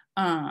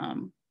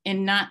 And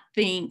not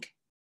think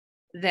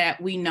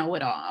that we know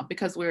it all,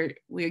 because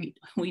we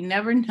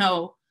never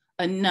know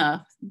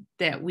enough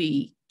that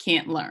we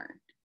can't learn.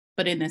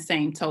 But in the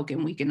same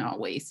token, we can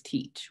always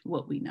teach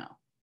what we know.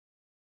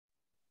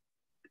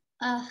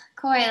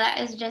 Coy,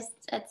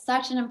 it's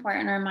such an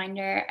important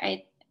reminder.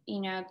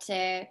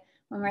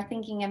 When we're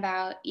thinking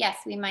about, yes,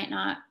 we might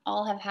not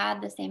all have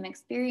had the same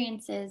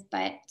experiences,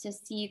 but to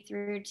see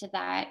through to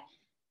that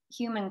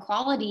human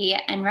quality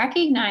and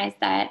recognize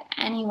that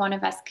any one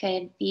of us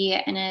could be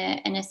in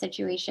a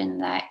situation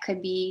that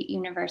could be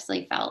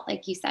universally felt.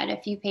 Like you said,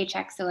 a few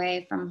paychecks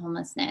away from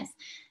homelessness,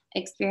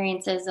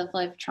 experiences of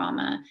lived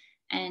trauma,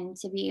 and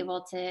to be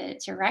able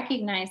to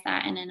recognize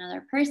that in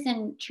another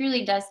person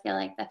truly does feel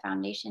like the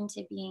foundation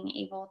to being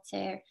able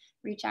to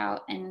reach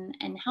out and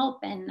help.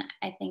 And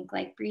I think,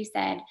 like Bree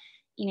said,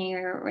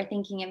 we're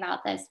thinking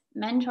about this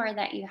mentor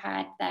that you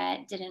had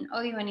that didn't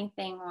owe you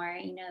anything, or,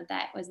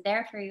 that was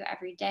there for you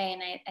every day.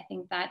 And I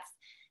think that's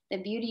the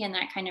beauty in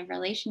that kind of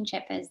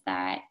relationship, is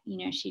that,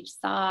 she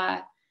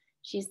saw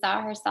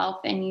herself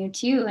in you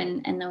too,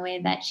 and the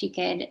way that she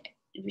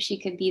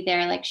could be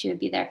there, like she would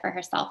be there for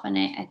herself. And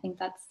I think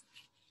that's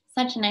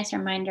such a nice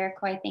reminder.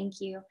 Coy, thank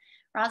you.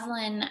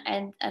 Rosalyn,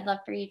 I'd love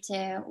for you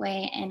to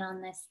weigh in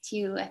on this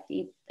too,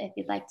 if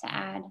you'd like to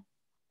add.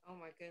 Oh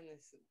my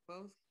goodness,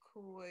 both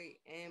Coy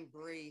and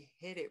Bree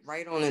hit it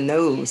right on the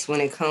nose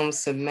when it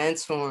comes to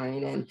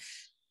mentoring, and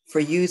for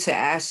you to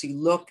actually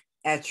look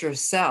at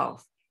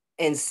yourself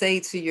and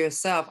say to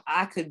yourself,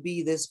 I could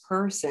be this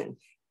person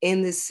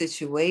in this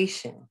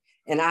situation,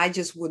 and I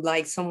just would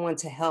like someone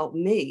to help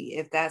me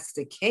if that's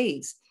the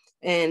case.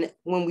 And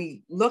when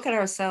we look at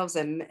ourselves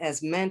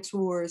as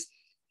mentors,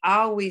 I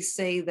always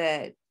say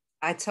that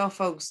I tell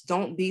folks,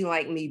 don't be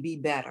like me, be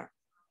better.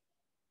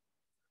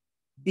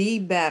 Be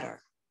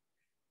better.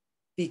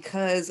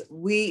 Because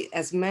we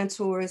as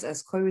mentors,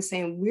 as Coy was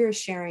saying, we're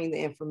sharing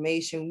the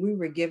information. We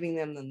were giving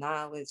them the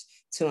knowledge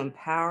to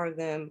empower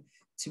them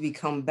to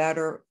become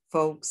better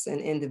folks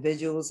and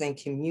individuals and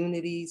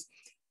communities.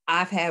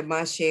 I've had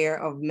my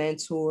share of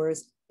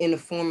mentors in the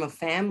form of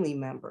family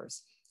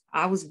members.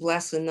 I was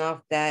blessed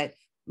enough that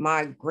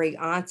my great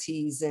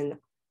aunties and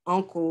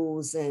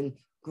uncles and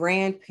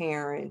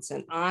grandparents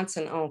and aunts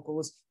and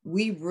uncles,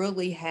 we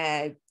really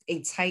had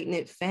a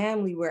tight-knit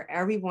family where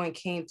everyone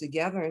came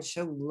together and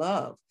showed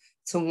love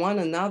to one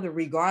another,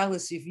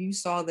 regardless if you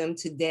saw them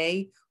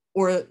today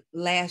or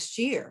last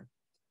year.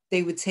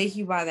 They would take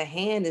you by the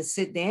hand and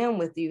sit down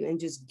with you and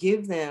just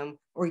give them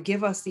or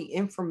give us the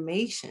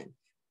information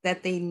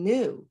that they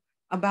knew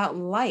about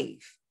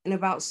life and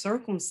about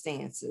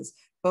circumstances.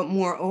 But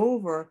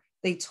moreover,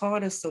 they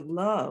taught us to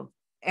love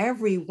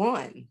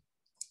everyone,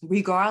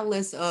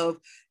 regardless of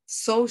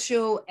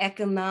social,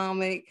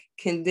 economic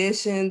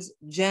conditions,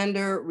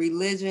 gender,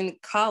 religion,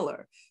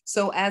 color.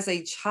 So as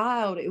a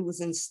child, it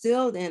was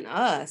instilled in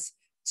us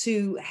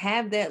to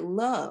have that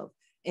love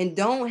and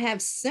don't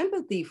have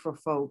sympathy for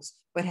folks,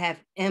 but have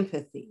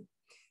empathy.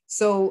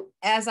 So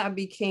as I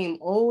became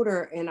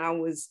older and I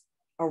was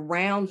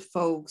around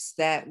folks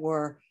that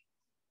were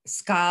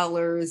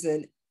scholars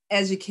and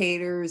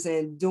educators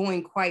and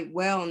doing quite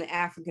well in the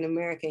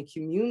African-American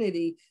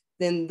community,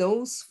 then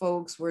those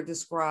folks were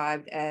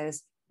described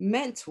as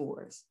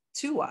mentors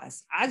to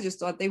us. I just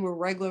thought they were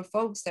regular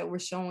folks that were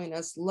showing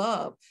us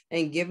love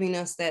and giving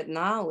us that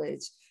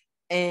knowledge.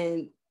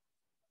 And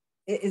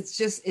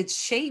it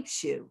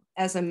shapes you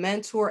as a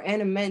mentor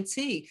and a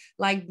mentee.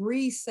 Like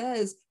Bree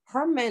says,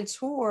 her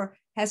mentor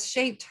has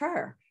shaped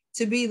her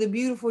to be the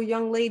beautiful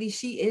young lady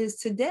she is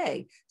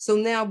today. So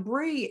now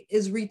Bree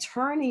is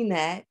returning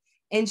that,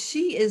 and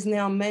she is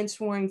now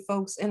mentoring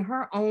folks in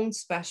her own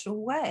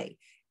special way.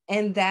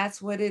 And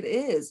that's what it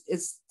is.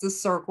 It's the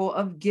circle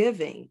of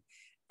giving.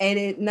 And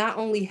it not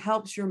only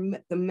helps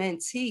the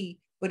mentee,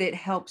 but it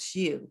helps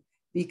you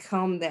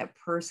become that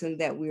person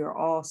that we are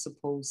all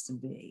supposed to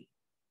be.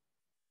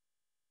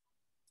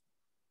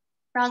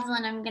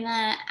 Rosalyn, I'm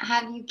gonna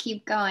have you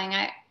keep going.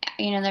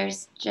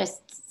 There's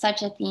just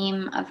such a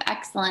theme of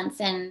excellence,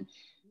 and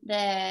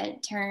the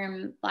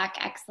term Black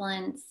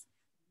excellence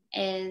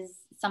is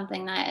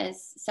something that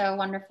is so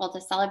wonderful to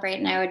celebrate.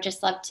 And I would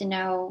just love to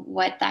know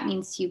what that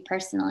means to you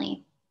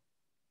personally.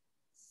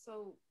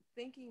 So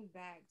thinking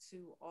back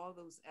to all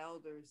those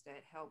elders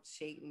that helped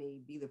shape me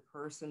be the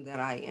person that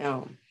I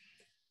am,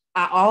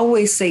 I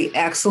always say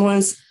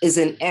excellence is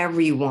in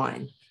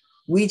everyone.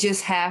 We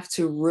just have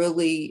to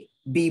really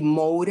be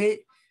molded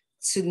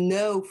to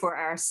know for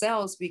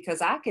ourselves,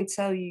 because I can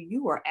tell you,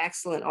 you are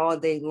excellent all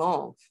day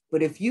long.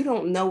 But if you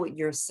don't know it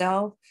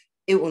yourself,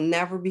 it will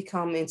never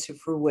become into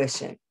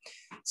fruition.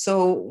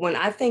 So when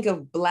I think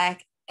of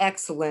Black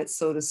excellence,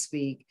 so to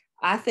speak,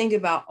 I think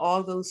about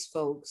all those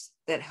folks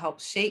that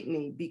helped shape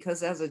me,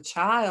 because as a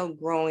child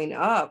growing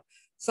up,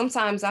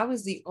 sometimes I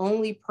was the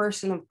only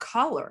person of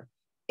color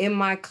in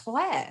my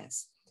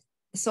class.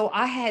 So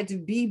I had to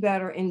be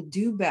better and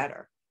do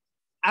better.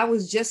 I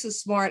was just as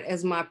smart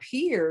as my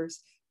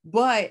peers,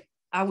 but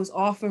I was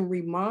often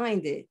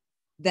reminded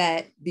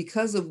that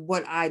because of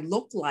what I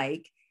looked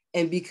like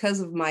and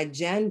because of my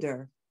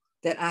gender,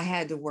 that I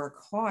had to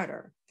work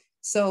harder.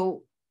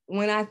 So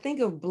when I think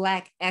of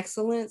Black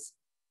excellence,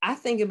 I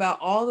think about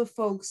all the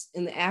folks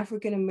in the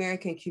African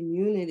American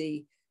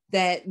community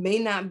that may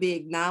not be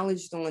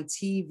acknowledged on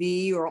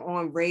TV or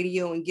on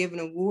radio and given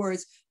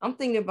awards. I'm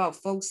thinking about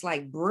folks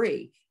like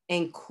Bree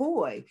and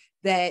Coy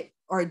that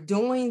are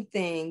doing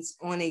things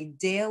on a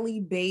daily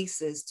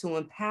basis to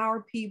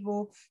empower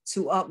people,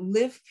 to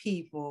uplift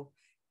people,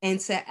 and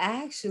to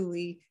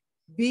actually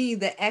be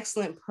the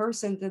excellent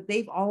person that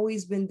they've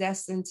always been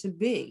destined to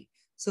be.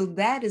 So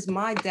that is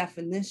my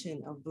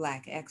definition of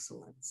Black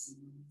excellence.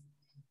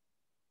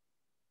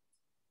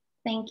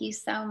 Thank you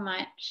so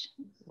much.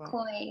 Wow.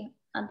 Coy,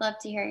 I'd love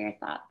to hear your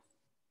thoughts.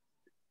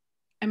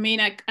 I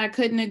mean, I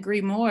couldn't agree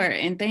more.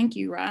 And thank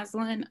you,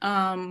 Rosalyn.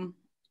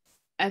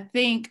 I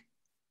think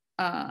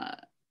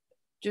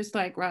just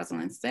like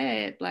Rosalyn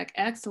said, Black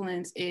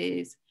excellence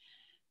is,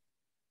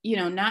 you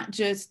know, not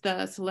just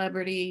the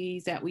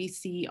celebrities that we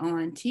see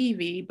on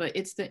TV, but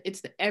it's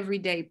the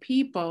everyday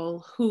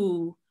people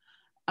who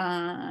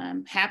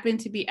happen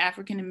to be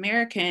African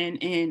American,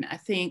 and I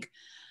think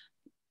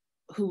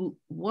who,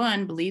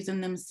 one, believes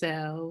in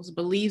themselves,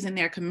 believes in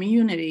their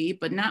community,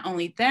 but not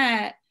only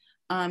that,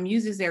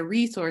 uses their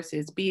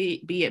resources,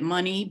 be it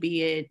money,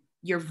 be it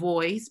your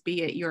voice,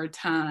 be it your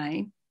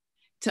time,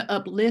 to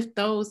uplift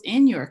those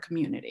in your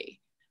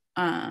community,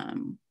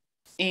 and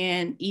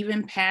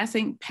even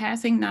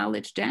passing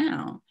knowledge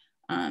down.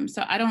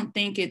 So I don't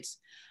think it's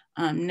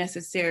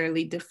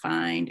necessarily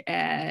defined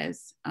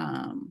as,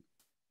 I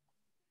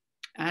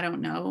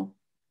don't know,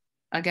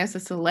 I guess a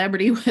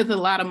celebrity with a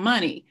lot of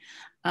money.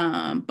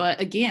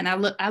 But again, I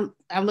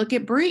look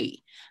at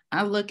Bree.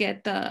 I look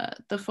at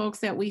the folks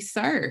that we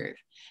serve.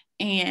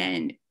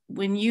 And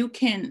when you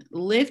can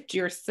lift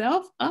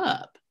yourself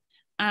up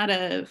out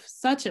of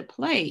such a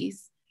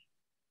place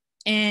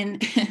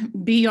and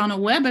be on a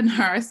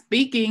webinar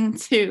speaking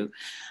to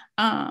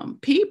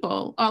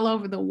people all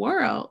over the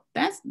world,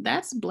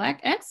 that's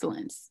Black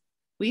excellence.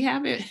 We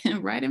have it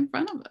right in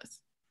front of us.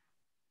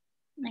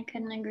 I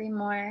couldn't agree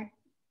more.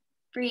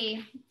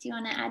 Bree, do you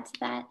want to add to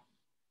that?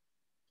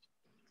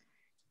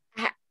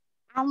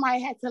 I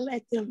might have to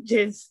let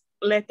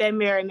that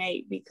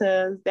marinate,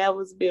 because that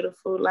was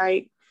beautiful.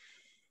 Like,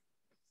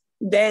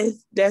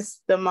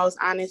 that's the most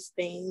honest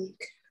thing.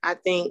 I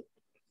think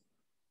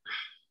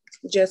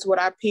just with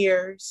our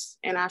peers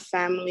and our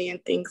family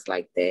and things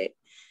like that.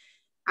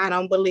 I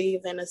don't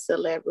believe in a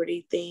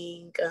celebrity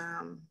thing,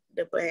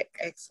 the Black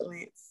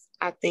excellence.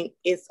 I think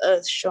it's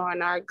us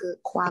showing our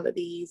good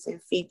qualities and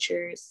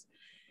features,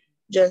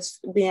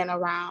 just being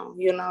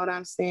around, you know what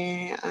I'm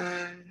saying?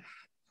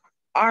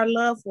 Our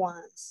loved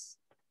ones,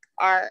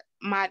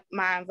 my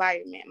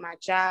environment, my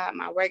job,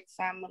 my work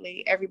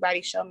family,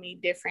 everybody show me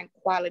different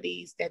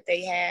qualities that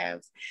they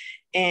have,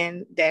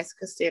 and that's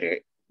considered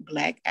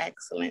Black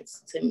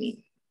excellence to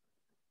me.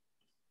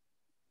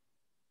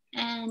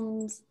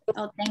 And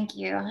thank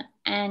you.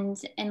 And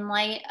in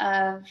light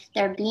of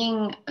there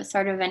being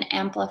sort of an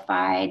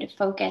amplified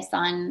focus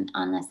on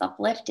this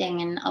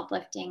uplifting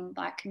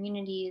Black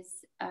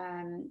communities,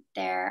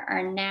 there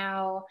are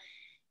now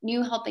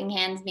new helping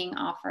hands being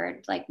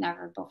offered like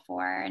never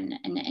before, and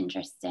an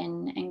interest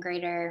in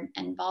greater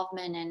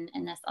involvement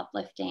in this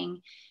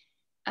uplifting.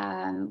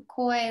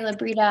 Coy,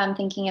 LaBrita, I'm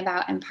thinking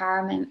about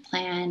empowerment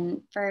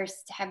plan.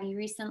 First, have you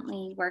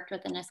recently worked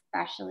with an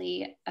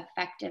especially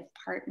effective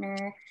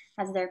partner?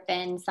 Has there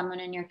been someone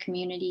in your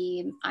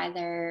community,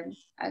 either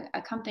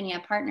a company, a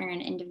partner,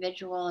 an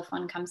individual, if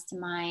one comes to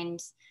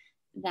mind,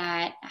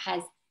 that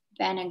has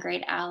been a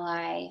great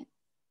ally,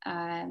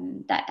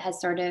 that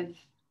has sort of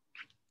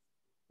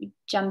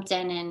jumped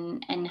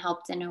in and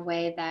helped in a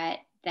way that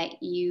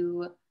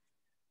you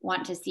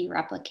want to see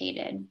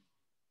replicated?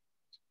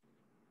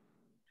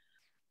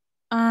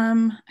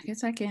 I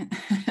guess I can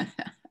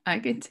I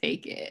can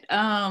take it.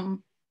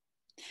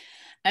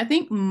 I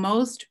think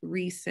most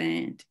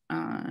recent,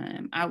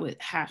 I would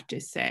have to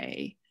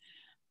say,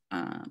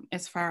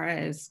 as far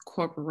as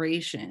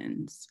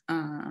corporations,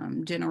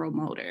 General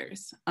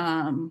Motors.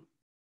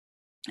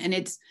 And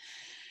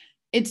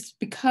it's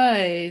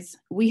because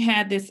we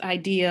had this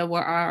idea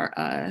where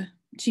our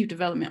chief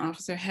development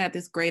officer had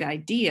this great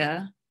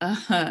idea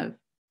of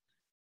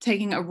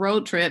taking a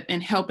road trip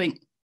and helping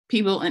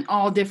people in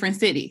all different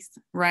cities,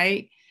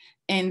 right?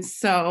 And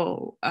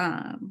so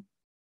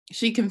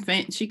she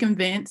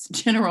convinced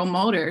General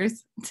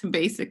Motors to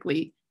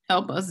basically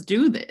help us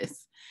do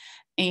this.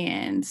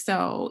 And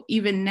so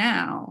even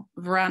now,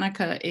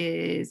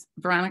 Veronica's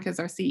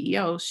our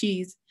CEO.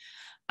 She's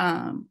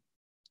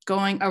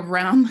going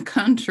around the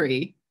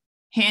country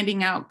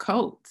handing out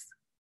coats.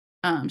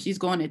 She's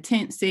going to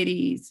tent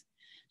cities.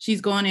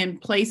 She's going in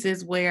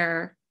places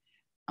where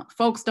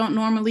folks don't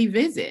normally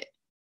visit.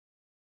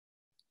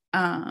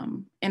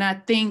 And I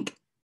think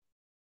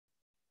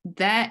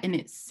that in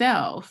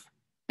itself,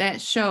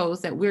 that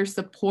shows that we're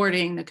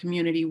supporting the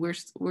community.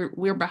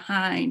 We're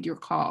behind your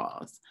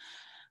cause.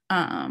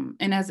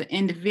 And as an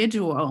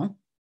individual,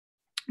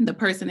 the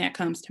person that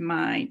comes to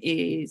mind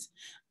is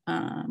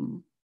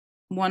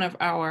one of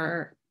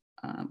our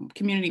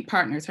community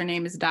partners. Her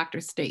name is Dr.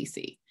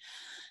 Stacy.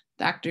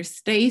 Dr.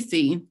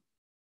 Stacy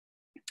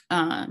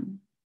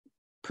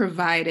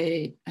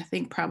provided, I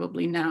think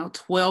probably now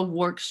 12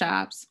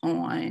 workshops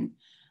on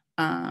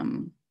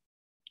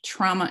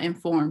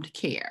trauma-informed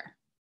care.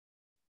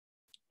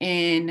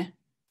 And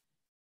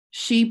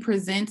she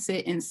presents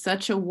it in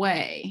such a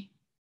way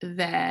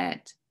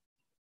that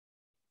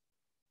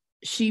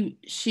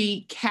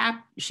she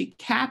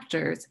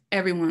captures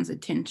everyone's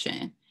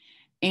attention.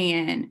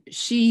 And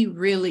she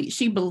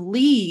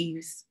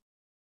believes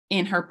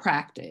in her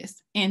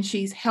practice, and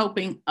she's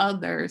helping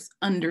others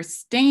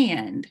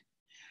understand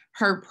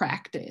her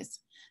practice.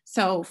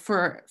 So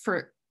for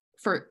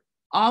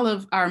all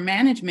of our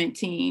management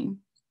team,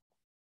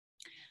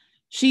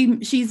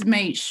 she's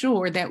made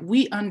sure that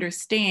we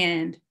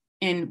understand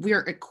and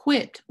we're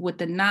equipped with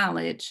the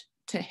knowledge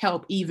to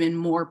help even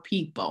more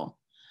people,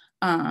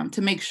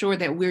 to make sure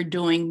that we're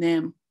doing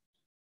them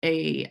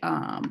a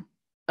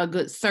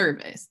good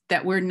service,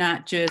 that we're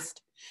not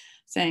just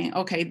saying,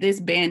 okay, this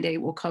Band-Aid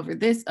will cover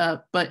this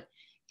up, but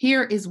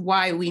here is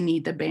why we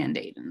need the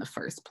Band-Aid in the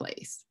first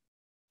place.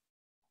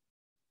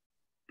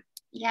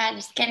 Yeah,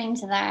 just getting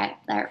to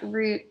that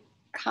root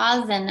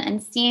cause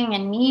and seeing a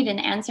need and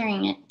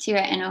answering it to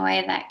it in a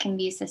way that can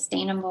be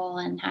sustainable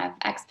and have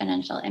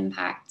exponential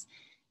impact.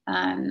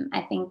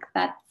 I think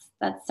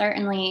that's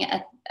certainly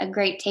a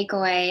great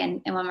takeaway.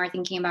 And when we're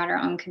thinking about our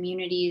own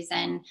communities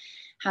and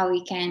how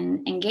we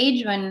can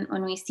engage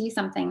when we see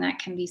something that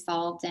can be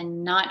solved,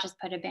 and not just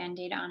put a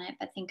Band-Aid on it,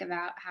 but think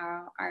about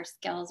how our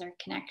skills or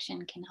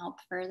connection can help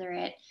further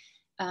it.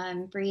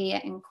 Bree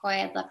and Coy,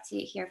 I'd love to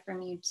hear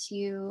from you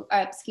too.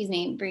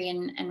 Bree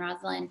and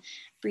Rosalyn.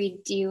 Bree,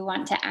 do you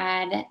want to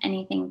add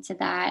anything to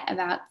that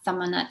about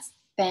someone that's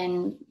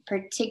been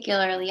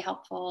particularly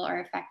helpful or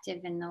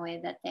effective in the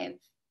way that they've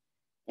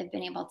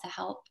been able to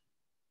help?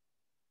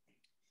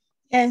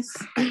 Yes,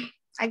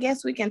 I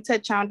guess we can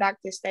touch on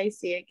Dr.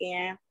 Stacy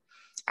again.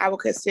 I would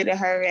consider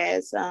her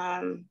as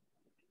a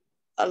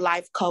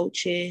life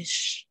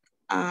coach-ish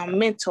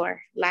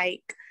mentor,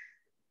 like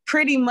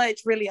pretty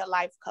much really a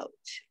life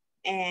coach.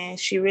 And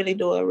she really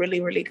do a really,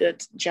 really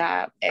good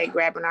job at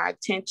grabbing our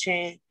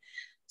attention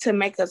to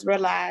make us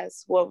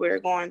realize what we're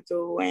going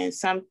through. And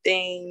some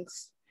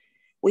things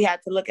we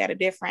have to look at a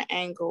different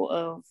angle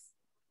of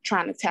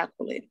trying to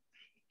tackle it.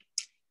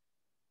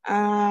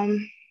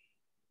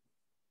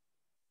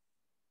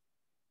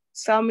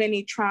 So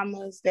many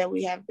traumas that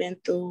we have been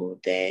through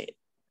that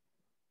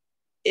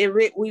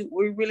we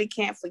really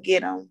can't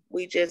forget them.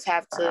 We just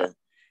have to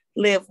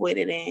live with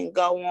it and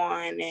go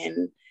on.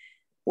 And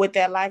with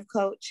that life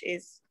coach,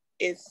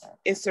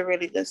 it's a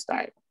really good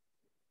start.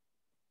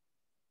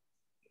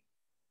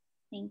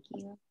 Thank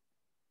you.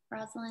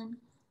 Rosalyn?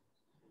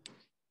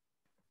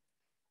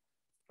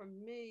 For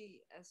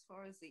me, as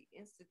far as the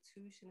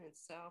institution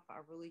itself, I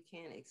really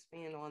can't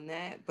expand on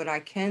that, but I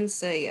can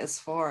say as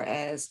far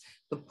as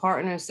the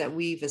partners that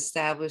we've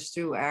established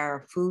through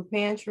our food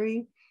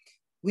pantry,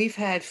 we've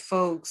had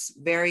folks,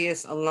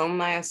 various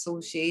alumni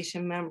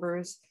association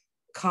members,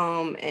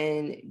 come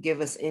and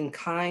give us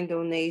in-kind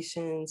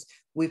donations.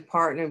 We've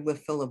partnered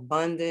with Phil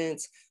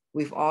Abundance.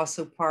 We've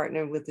also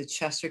partnered with the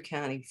Chester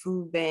County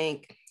Food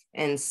Bank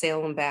and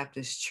Salem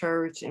Baptist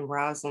Church in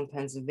Rosalyn,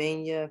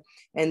 Pennsylvania.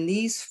 And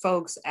these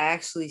folks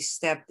actually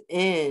stepped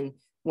in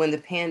when the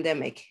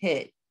pandemic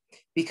hit,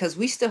 because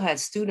we still had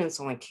students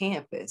on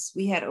campus.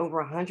 We had over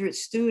 100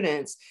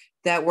 students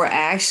that were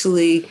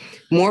actually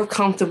more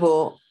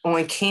comfortable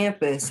on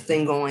campus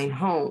than going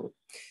home.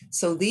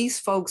 So these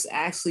folks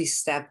actually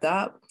stepped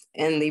up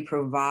and they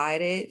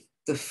provided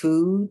the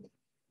food,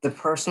 the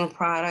personal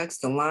products,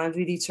 the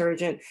laundry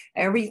detergent,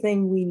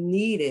 everything we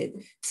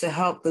needed to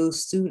help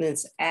those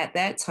students at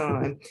that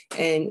time.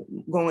 And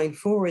going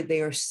forward,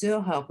 they are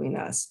still helping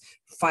us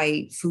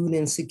fight food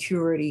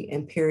insecurity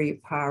and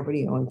period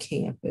poverty on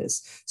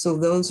campus. So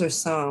those are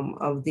some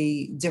of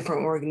the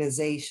different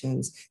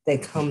organizations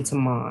that come to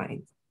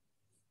mind.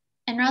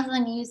 And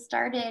Rosalyn, you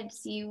started,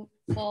 so you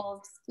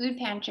School's food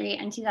pantry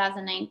in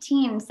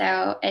 2019,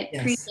 so it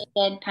Yes.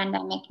 predated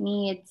pandemic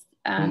needs,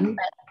 but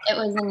it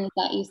was a need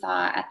that you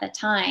saw at the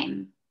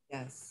time.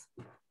 Yes,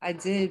 I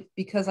did,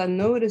 because I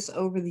noticed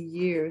over the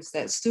years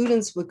that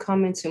students would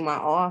come into my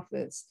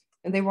office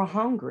and they were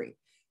hungry.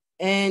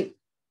 And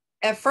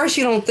at first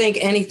you don't think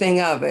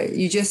anything of it.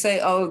 You just say,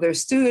 oh, they're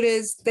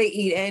students, they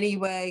eat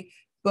anyway.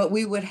 But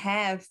we would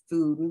have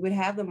food, we would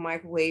have the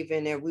microwave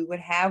in there, we would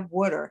have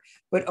water.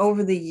 But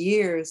over the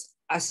years,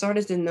 I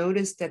started to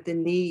notice that the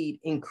need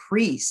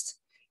increased.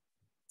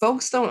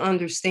 Folks don't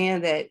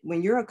understand that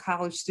when you're a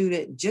college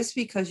student, just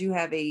because you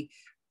have a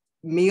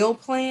meal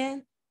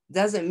plan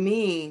doesn't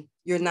mean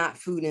you're not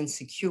food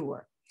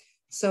insecure.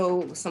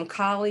 So some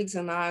colleagues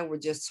and I were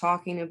just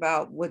talking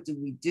about what do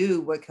we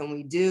do? What can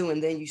we do?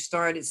 And then you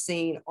started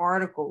seeing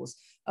articles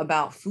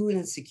about food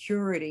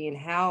insecurity and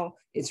how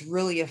it's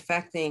really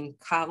affecting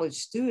college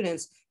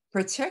students,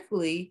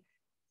 particularly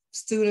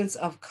students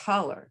of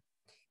color.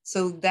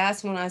 So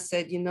that's when I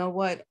said, you know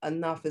what?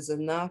 Enough is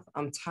enough.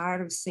 I'm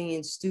tired of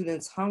seeing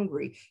students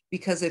hungry,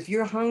 because if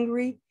you're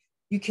hungry,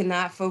 you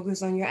cannot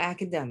focus on your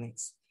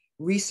academics.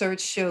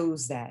 Research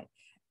shows that.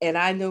 And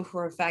I know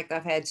for a fact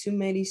I've had too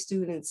many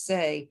students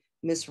say,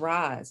 Miss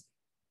Roz,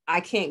 I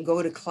can't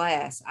go to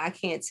class. I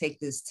can't take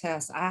this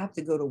test. I have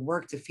to go to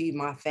work to feed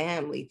my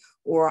family,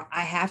 or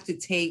I have to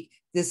take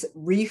this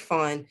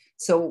refund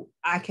so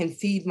I can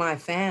feed my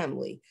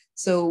family.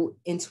 So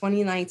in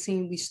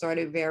 2019, we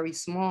started very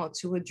small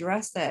to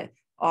address that.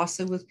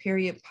 Also with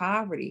period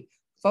poverty.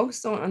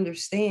 Folks don't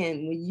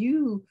understand, when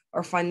you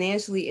are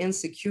financially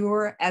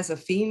insecure as a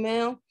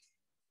female,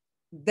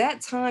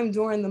 that time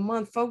during the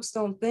month, folks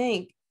don't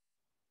think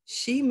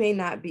she may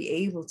not be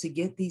able to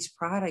get these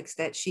products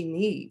that she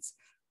needs.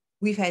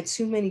 We've had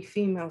too many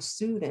female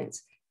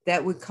students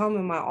that would come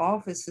in my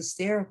office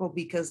hysterical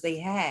because they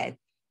had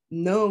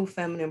no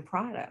feminine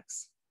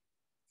products.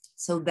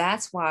 So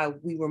that's why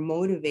we were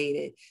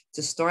motivated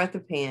to start the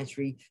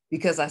pantry,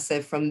 because I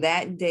said from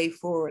that day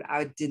forward,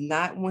 I did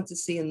not want to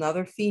see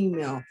another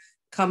female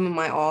come in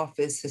my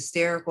office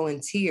hysterical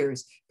in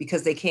tears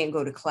because they can't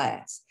go to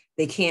class.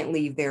 They can't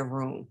leave their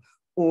room.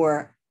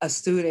 Or a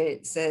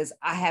student says,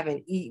 I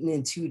haven't eaten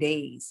in 2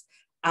 days.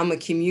 I'm a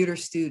commuter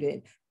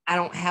student. I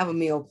don't have a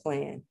meal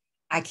plan.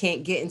 I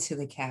can't get into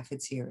the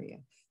cafeteria.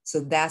 So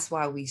that's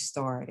why we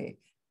started.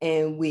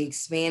 And we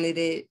expanded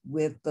it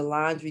with the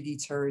laundry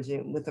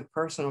detergent, with the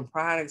personal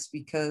products,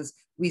 because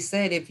we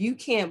said, if you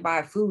can't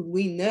buy food,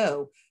 we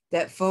know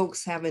that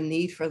folks have a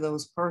need for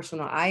those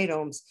personal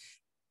items.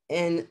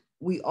 And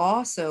we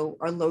also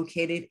are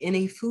located in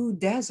a food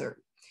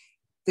desert.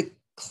 The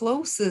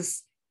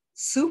closest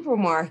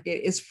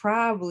supermarket is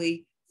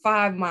probably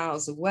 5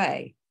 miles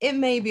away. It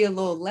may be a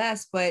little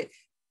less, but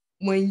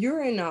when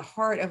you're in the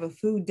heart of a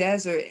food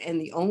desert and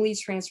the only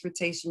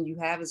transportation you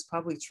have is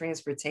public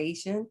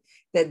transportation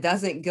that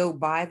doesn't go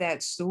by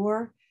that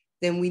store,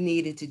 then we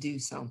needed to do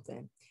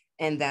something.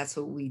 And that's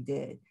what we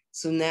did.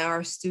 So now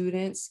our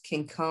students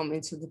can come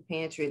into the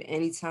pantry at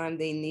any time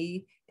they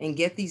need and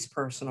get these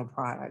personal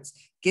products,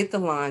 get the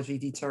laundry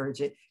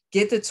detergent,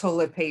 get the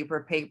toilet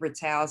paper, paper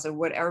towels, or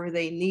whatever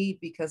they need,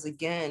 because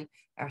again,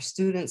 our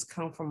students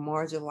come from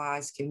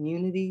marginalized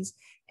communities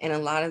and a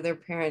lot of their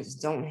parents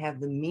don't have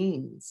the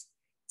means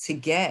to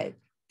get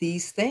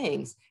these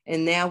things.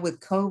 And now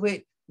with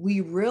COVID, we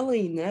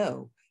really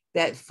know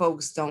that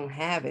folks don't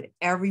have it.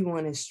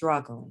 Everyone is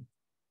struggling,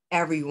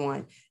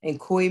 everyone. And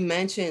Coy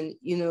mentioned,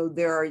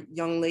 there are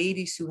young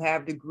ladies who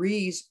have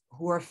degrees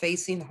who are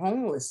facing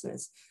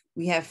homelessness.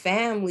 We have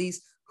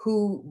families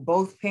who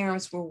both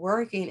parents were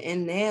working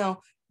and now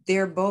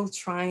they're both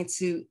trying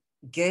to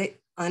get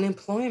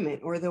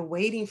unemployment, or they're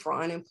waiting for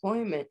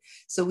unemployment.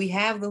 So we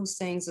have those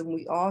things, and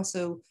we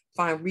also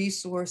find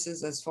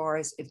resources as far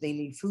as if they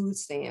need food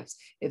stamps,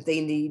 if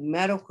they need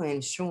medical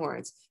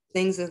insurance,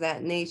 things of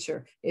that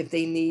nature, if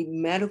they need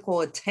medical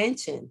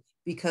attention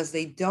because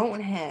they don't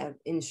have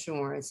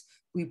insurance.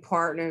 We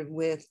partnered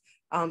with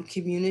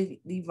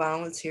community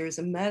volunteers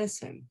in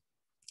medicine.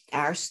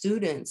 Our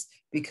students,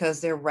 because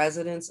they're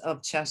residents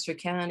of Chester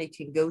County,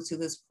 can go to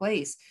this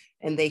place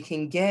and they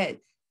can get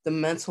the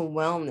mental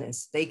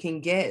wellness, they can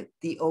get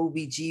the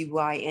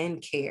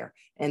OBGYN care,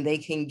 and they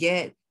can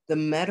get the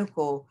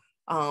medical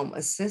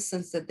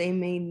assistance that they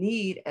may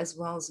need, as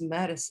well as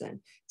medicine.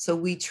 So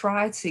we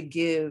try to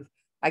give,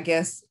 I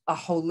guess, a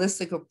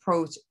holistic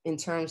approach in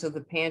terms of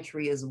the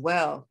pantry as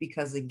well,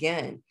 because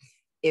again,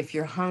 if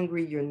you're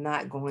hungry, you're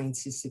not going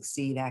to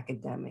succeed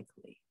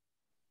academically.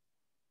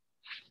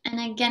 And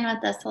again,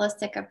 with this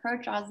holistic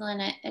approach,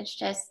 Rosalyn,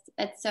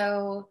 it's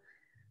so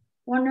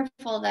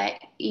wonderful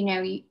that,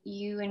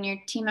 you and your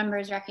team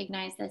members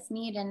recognize this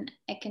need, and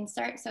it can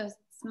start so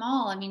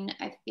small. I mean,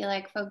 I feel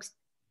like folks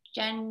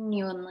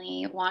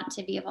genuinely want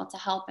to be able to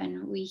help,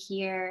 and we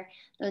hear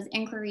those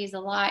inquiries a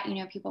lot.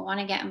 People want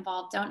to get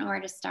involved, don't know where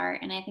to start.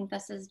 And I think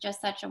this is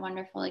just such a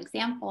wonderful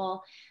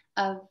example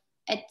of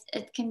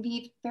it can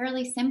be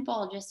fairly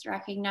simple, just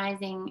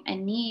recognizing a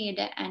need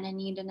and a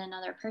need in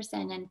another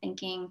person and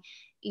thinking,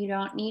 You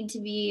don't need to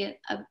be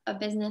a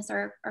business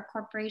or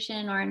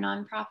corporation or a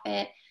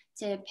nonprofit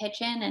to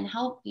pitch in and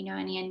help. You know,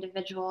 any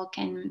individual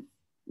can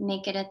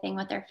make it a thing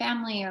with their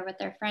family or with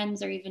their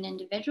friends, or even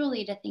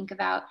individually, to think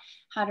about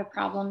how to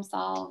problem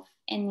solve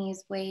in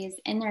these ways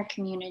in their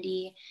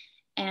community.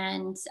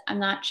 And I'm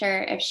not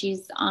sure if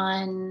she's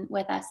on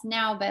with us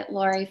now, but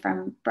Lori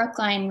from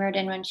Brookline wrote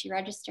in when she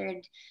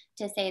registered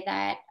to say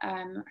that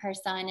her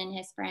son and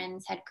his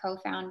friends had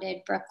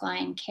co-founded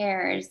Brookline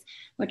Cares,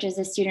 which is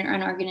a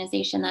student-run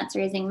organization that's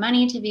raising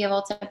money to be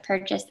able to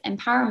purchase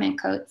empowerment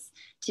coats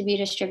to be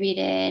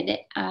distributed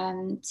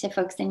to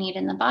folks in need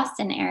in the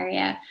Boston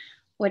area,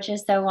 which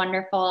is so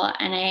wonderful.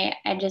 And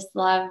I just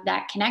love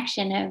that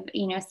connection of,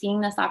 you know,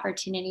 seeing this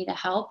opportunity to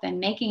help and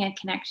making a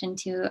connection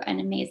to an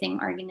amazing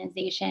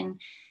organization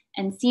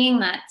and seeing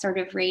that sort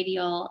of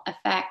radial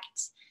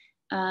effect.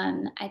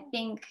 I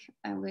think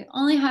we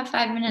only have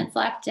 5 minutes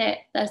left.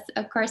 This,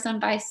 of course,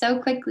 went by so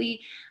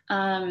quickly,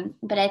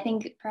 but I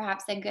think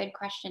perhaps a good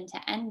question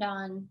to end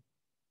on,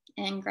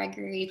 and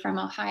Gregory from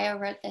Ohio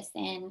wrote this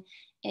in,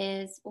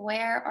 is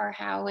where or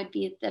how would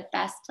be the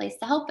best place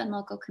to help in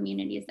local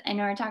communities? I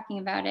know we're talking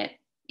about it,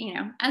 you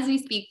know, as we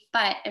speak,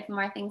 but if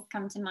more things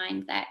come to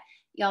mind that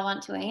y'all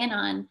want to weigh in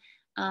on,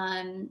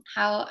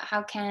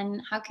 how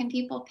can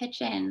people pitch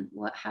in?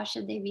 How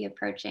should they be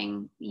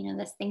approaching, you know,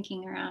 this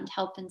thinking around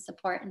help and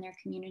support in their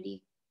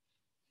community?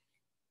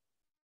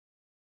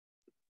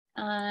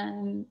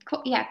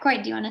 Yeah,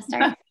 Coy, do you want to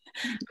start?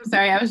 I'm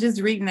sorry, I was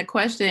just reading the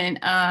question.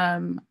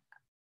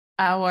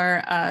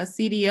 Our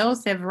CDO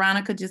said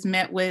Veronica just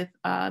met with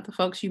the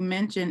folks you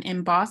mentioned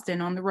in Boston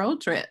on the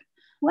road trip.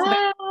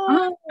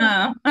 Wow.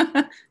 So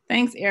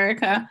thanks,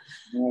 Erica.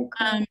 Cool.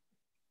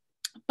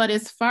 But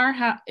as far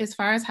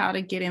as how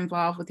to get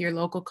involved with your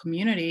local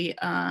community,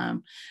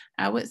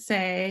 I would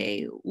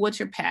say, what's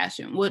your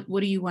passion? What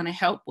do you want to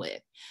help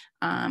with?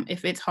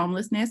 If it's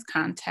homelessness,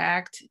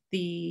 contact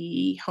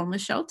the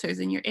homeless shelters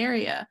in your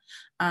area.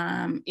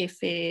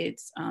 If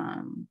it's,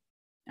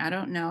 I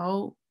don't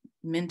know,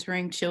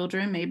 mentoring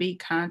children, maybe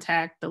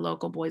contact the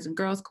local Boys and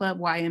Girls Club,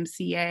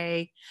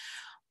 YMCA,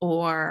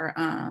 or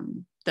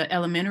the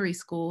elementary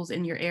schools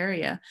in your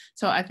area.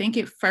 So I think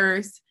at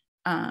first,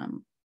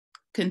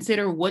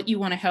 consider what you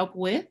want to help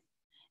with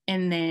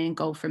and then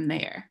go from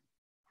there.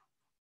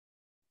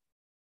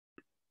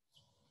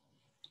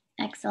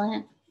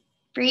 Excellent.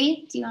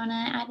 Bree, do you want to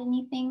add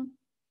anything?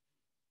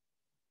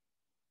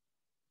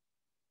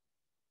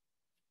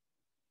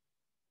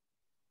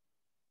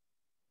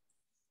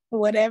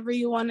 Whatever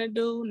you want to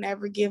do,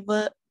 never give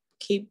up,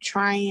 keep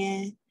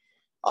trying,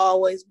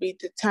 always be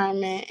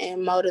determined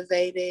and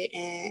motivated,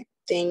 and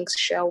things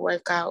shall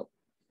work out.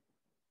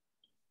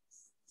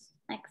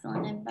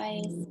 Excellent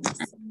advice.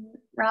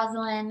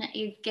 Rosalyn,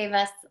 you gave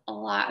us a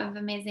lot of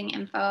amazing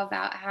info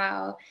about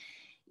how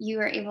you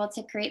were able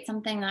to create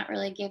something that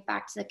really gave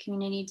back to the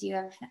community. Do you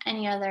have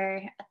any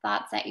other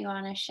thoughts that you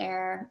want to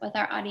share with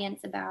our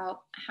audience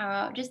about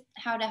how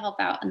to help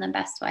out in the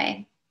best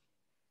way?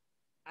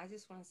 I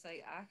just want to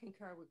say I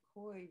concur with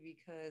Coy,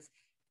 because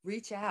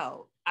reach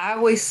out. I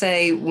always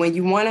say when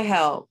you want to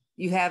help,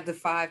 you have the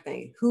 5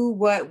 things: who,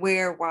 what,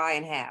 where, why,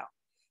 and how.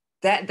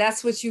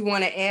 That's what you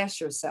want to ask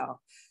yourself.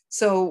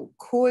 So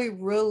Coy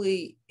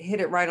really hit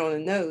it right on the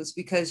nose,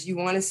 because you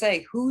want to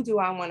say, who do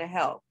I want to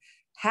help?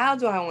 How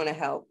do I want to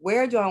help?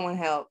 Where do I want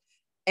to help?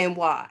 And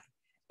why?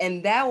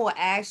 And that will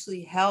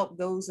actually help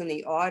those in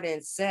the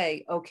audience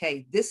say,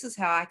 okay, this is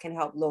how I can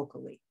help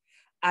locally.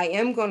 I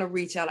am going to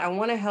reach out. I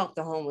want to help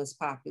the homeless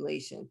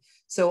population.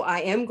 So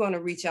I am going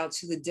to reach out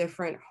to the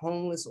different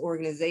homeless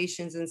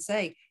organizations and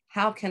say,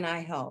 how can I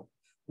help?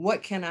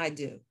 What can I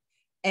do?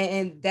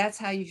 And that's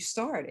how you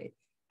start it.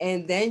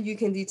 And then you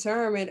can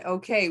determine,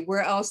 okay,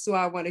 where else do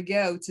I want to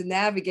go to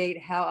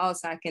navigate how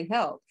else I can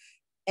help?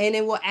 And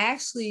it will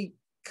actually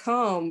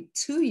come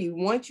to you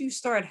once you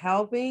start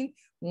helping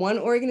one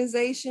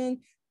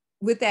organization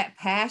with that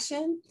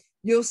passion.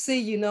 You'll see,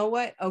 you know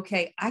what?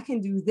 Okay, I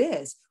can do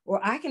this, or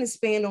I can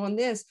expand on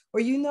this, or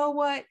you know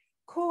what?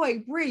 Coy,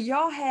 Bree,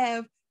 y'all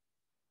have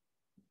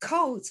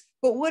coats,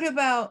 but what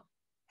about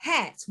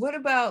hats? What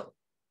about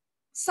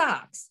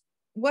socks?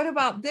 What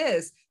about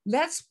this?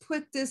 Let's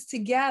put this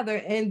together,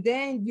 and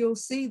then you'll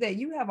see that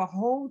you have a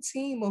whole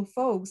team of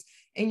folks,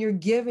 and you're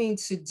giving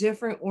to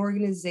different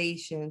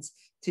organizations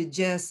to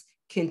just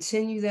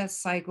continue that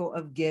cycle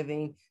of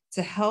giving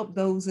to help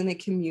those in the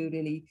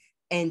community,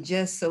 and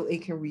just so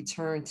it can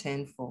return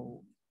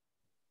tenfold.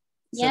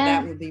 So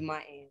that would be my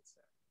answer.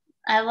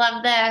 I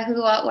love the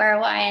who, what, where,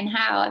 why, and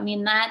how. I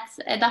mean, that's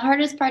the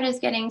hardest part, is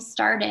getting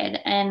started.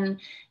 And,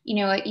 you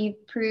know, what you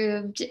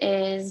proved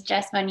is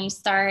just when you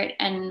start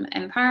an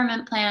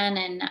empowerment plan,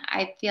 and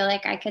I feel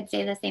like I could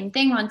say the same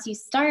thing. Once you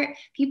start,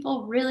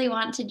 people really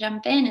want to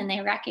jump in, and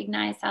they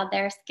recognize how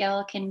their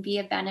skill can be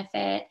a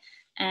benefit.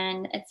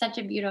 And it's such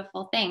a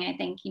beautiful thing. I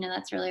think, you know,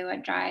 that's really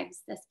what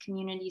drives this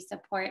community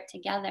support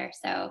together.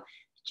 So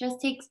it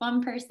just takes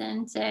one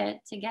person to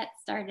get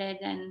started.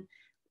 And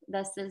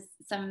this is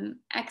some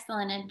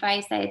excellent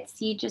advice. I'd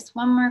see just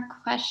one more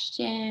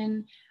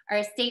question. or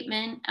a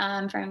statement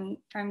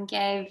from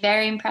Gay.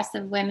 Very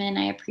impressive women.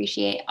 I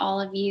appreciate all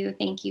of you.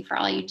 Thank you for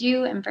all you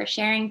do and for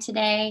sharing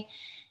today.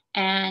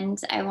 And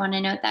I want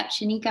to note that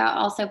Shanika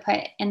also put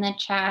in the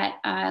chat,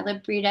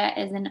 LaBrita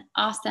is an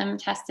awesome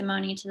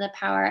testimony to the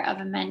power of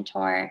a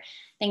mentor.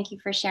 Thank you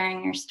for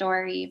sharing your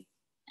story.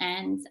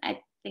 And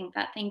I think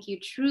that thank you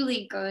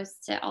truly goes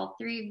to all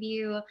three of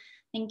you.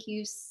 Thank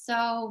you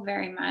so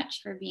very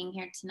much for being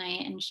here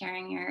tonight and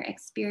sharing your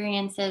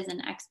experiences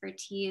and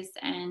expertise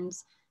and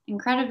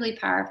incredibly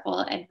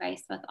powerful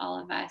advice with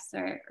all of us.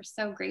 We're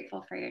so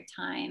grateful for your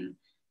time.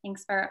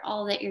 Thanks for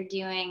all that you're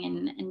doing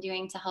and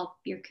doing to help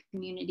your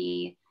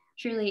community.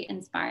 Truly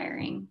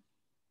inspiring.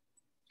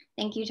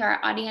 Thank you to our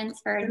audience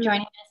for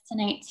joining us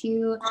tonight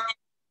too.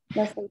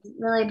 This has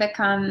really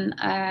become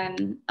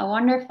a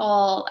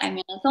wonderful, I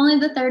mean, it's only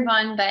the third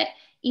one, but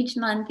each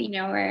month, you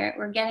know,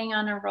 we're getting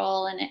on a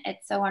roll, and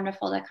it's so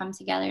wonderful to come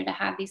together to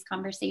have these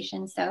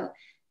conversations. So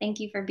thank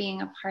you for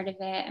being a part of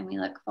it, and we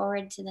look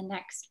forward to the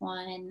next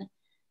one.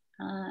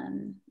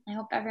 I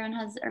hope everyone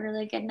has a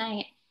really good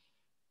night.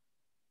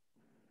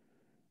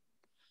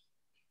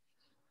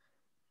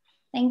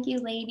 Thank you,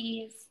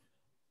 ladies.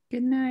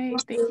 Good night.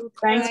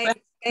 Thanks. Thank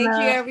you,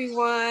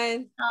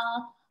 everyone.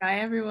 Bye,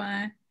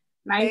 everyone.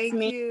 Nice to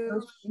meet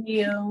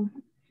you.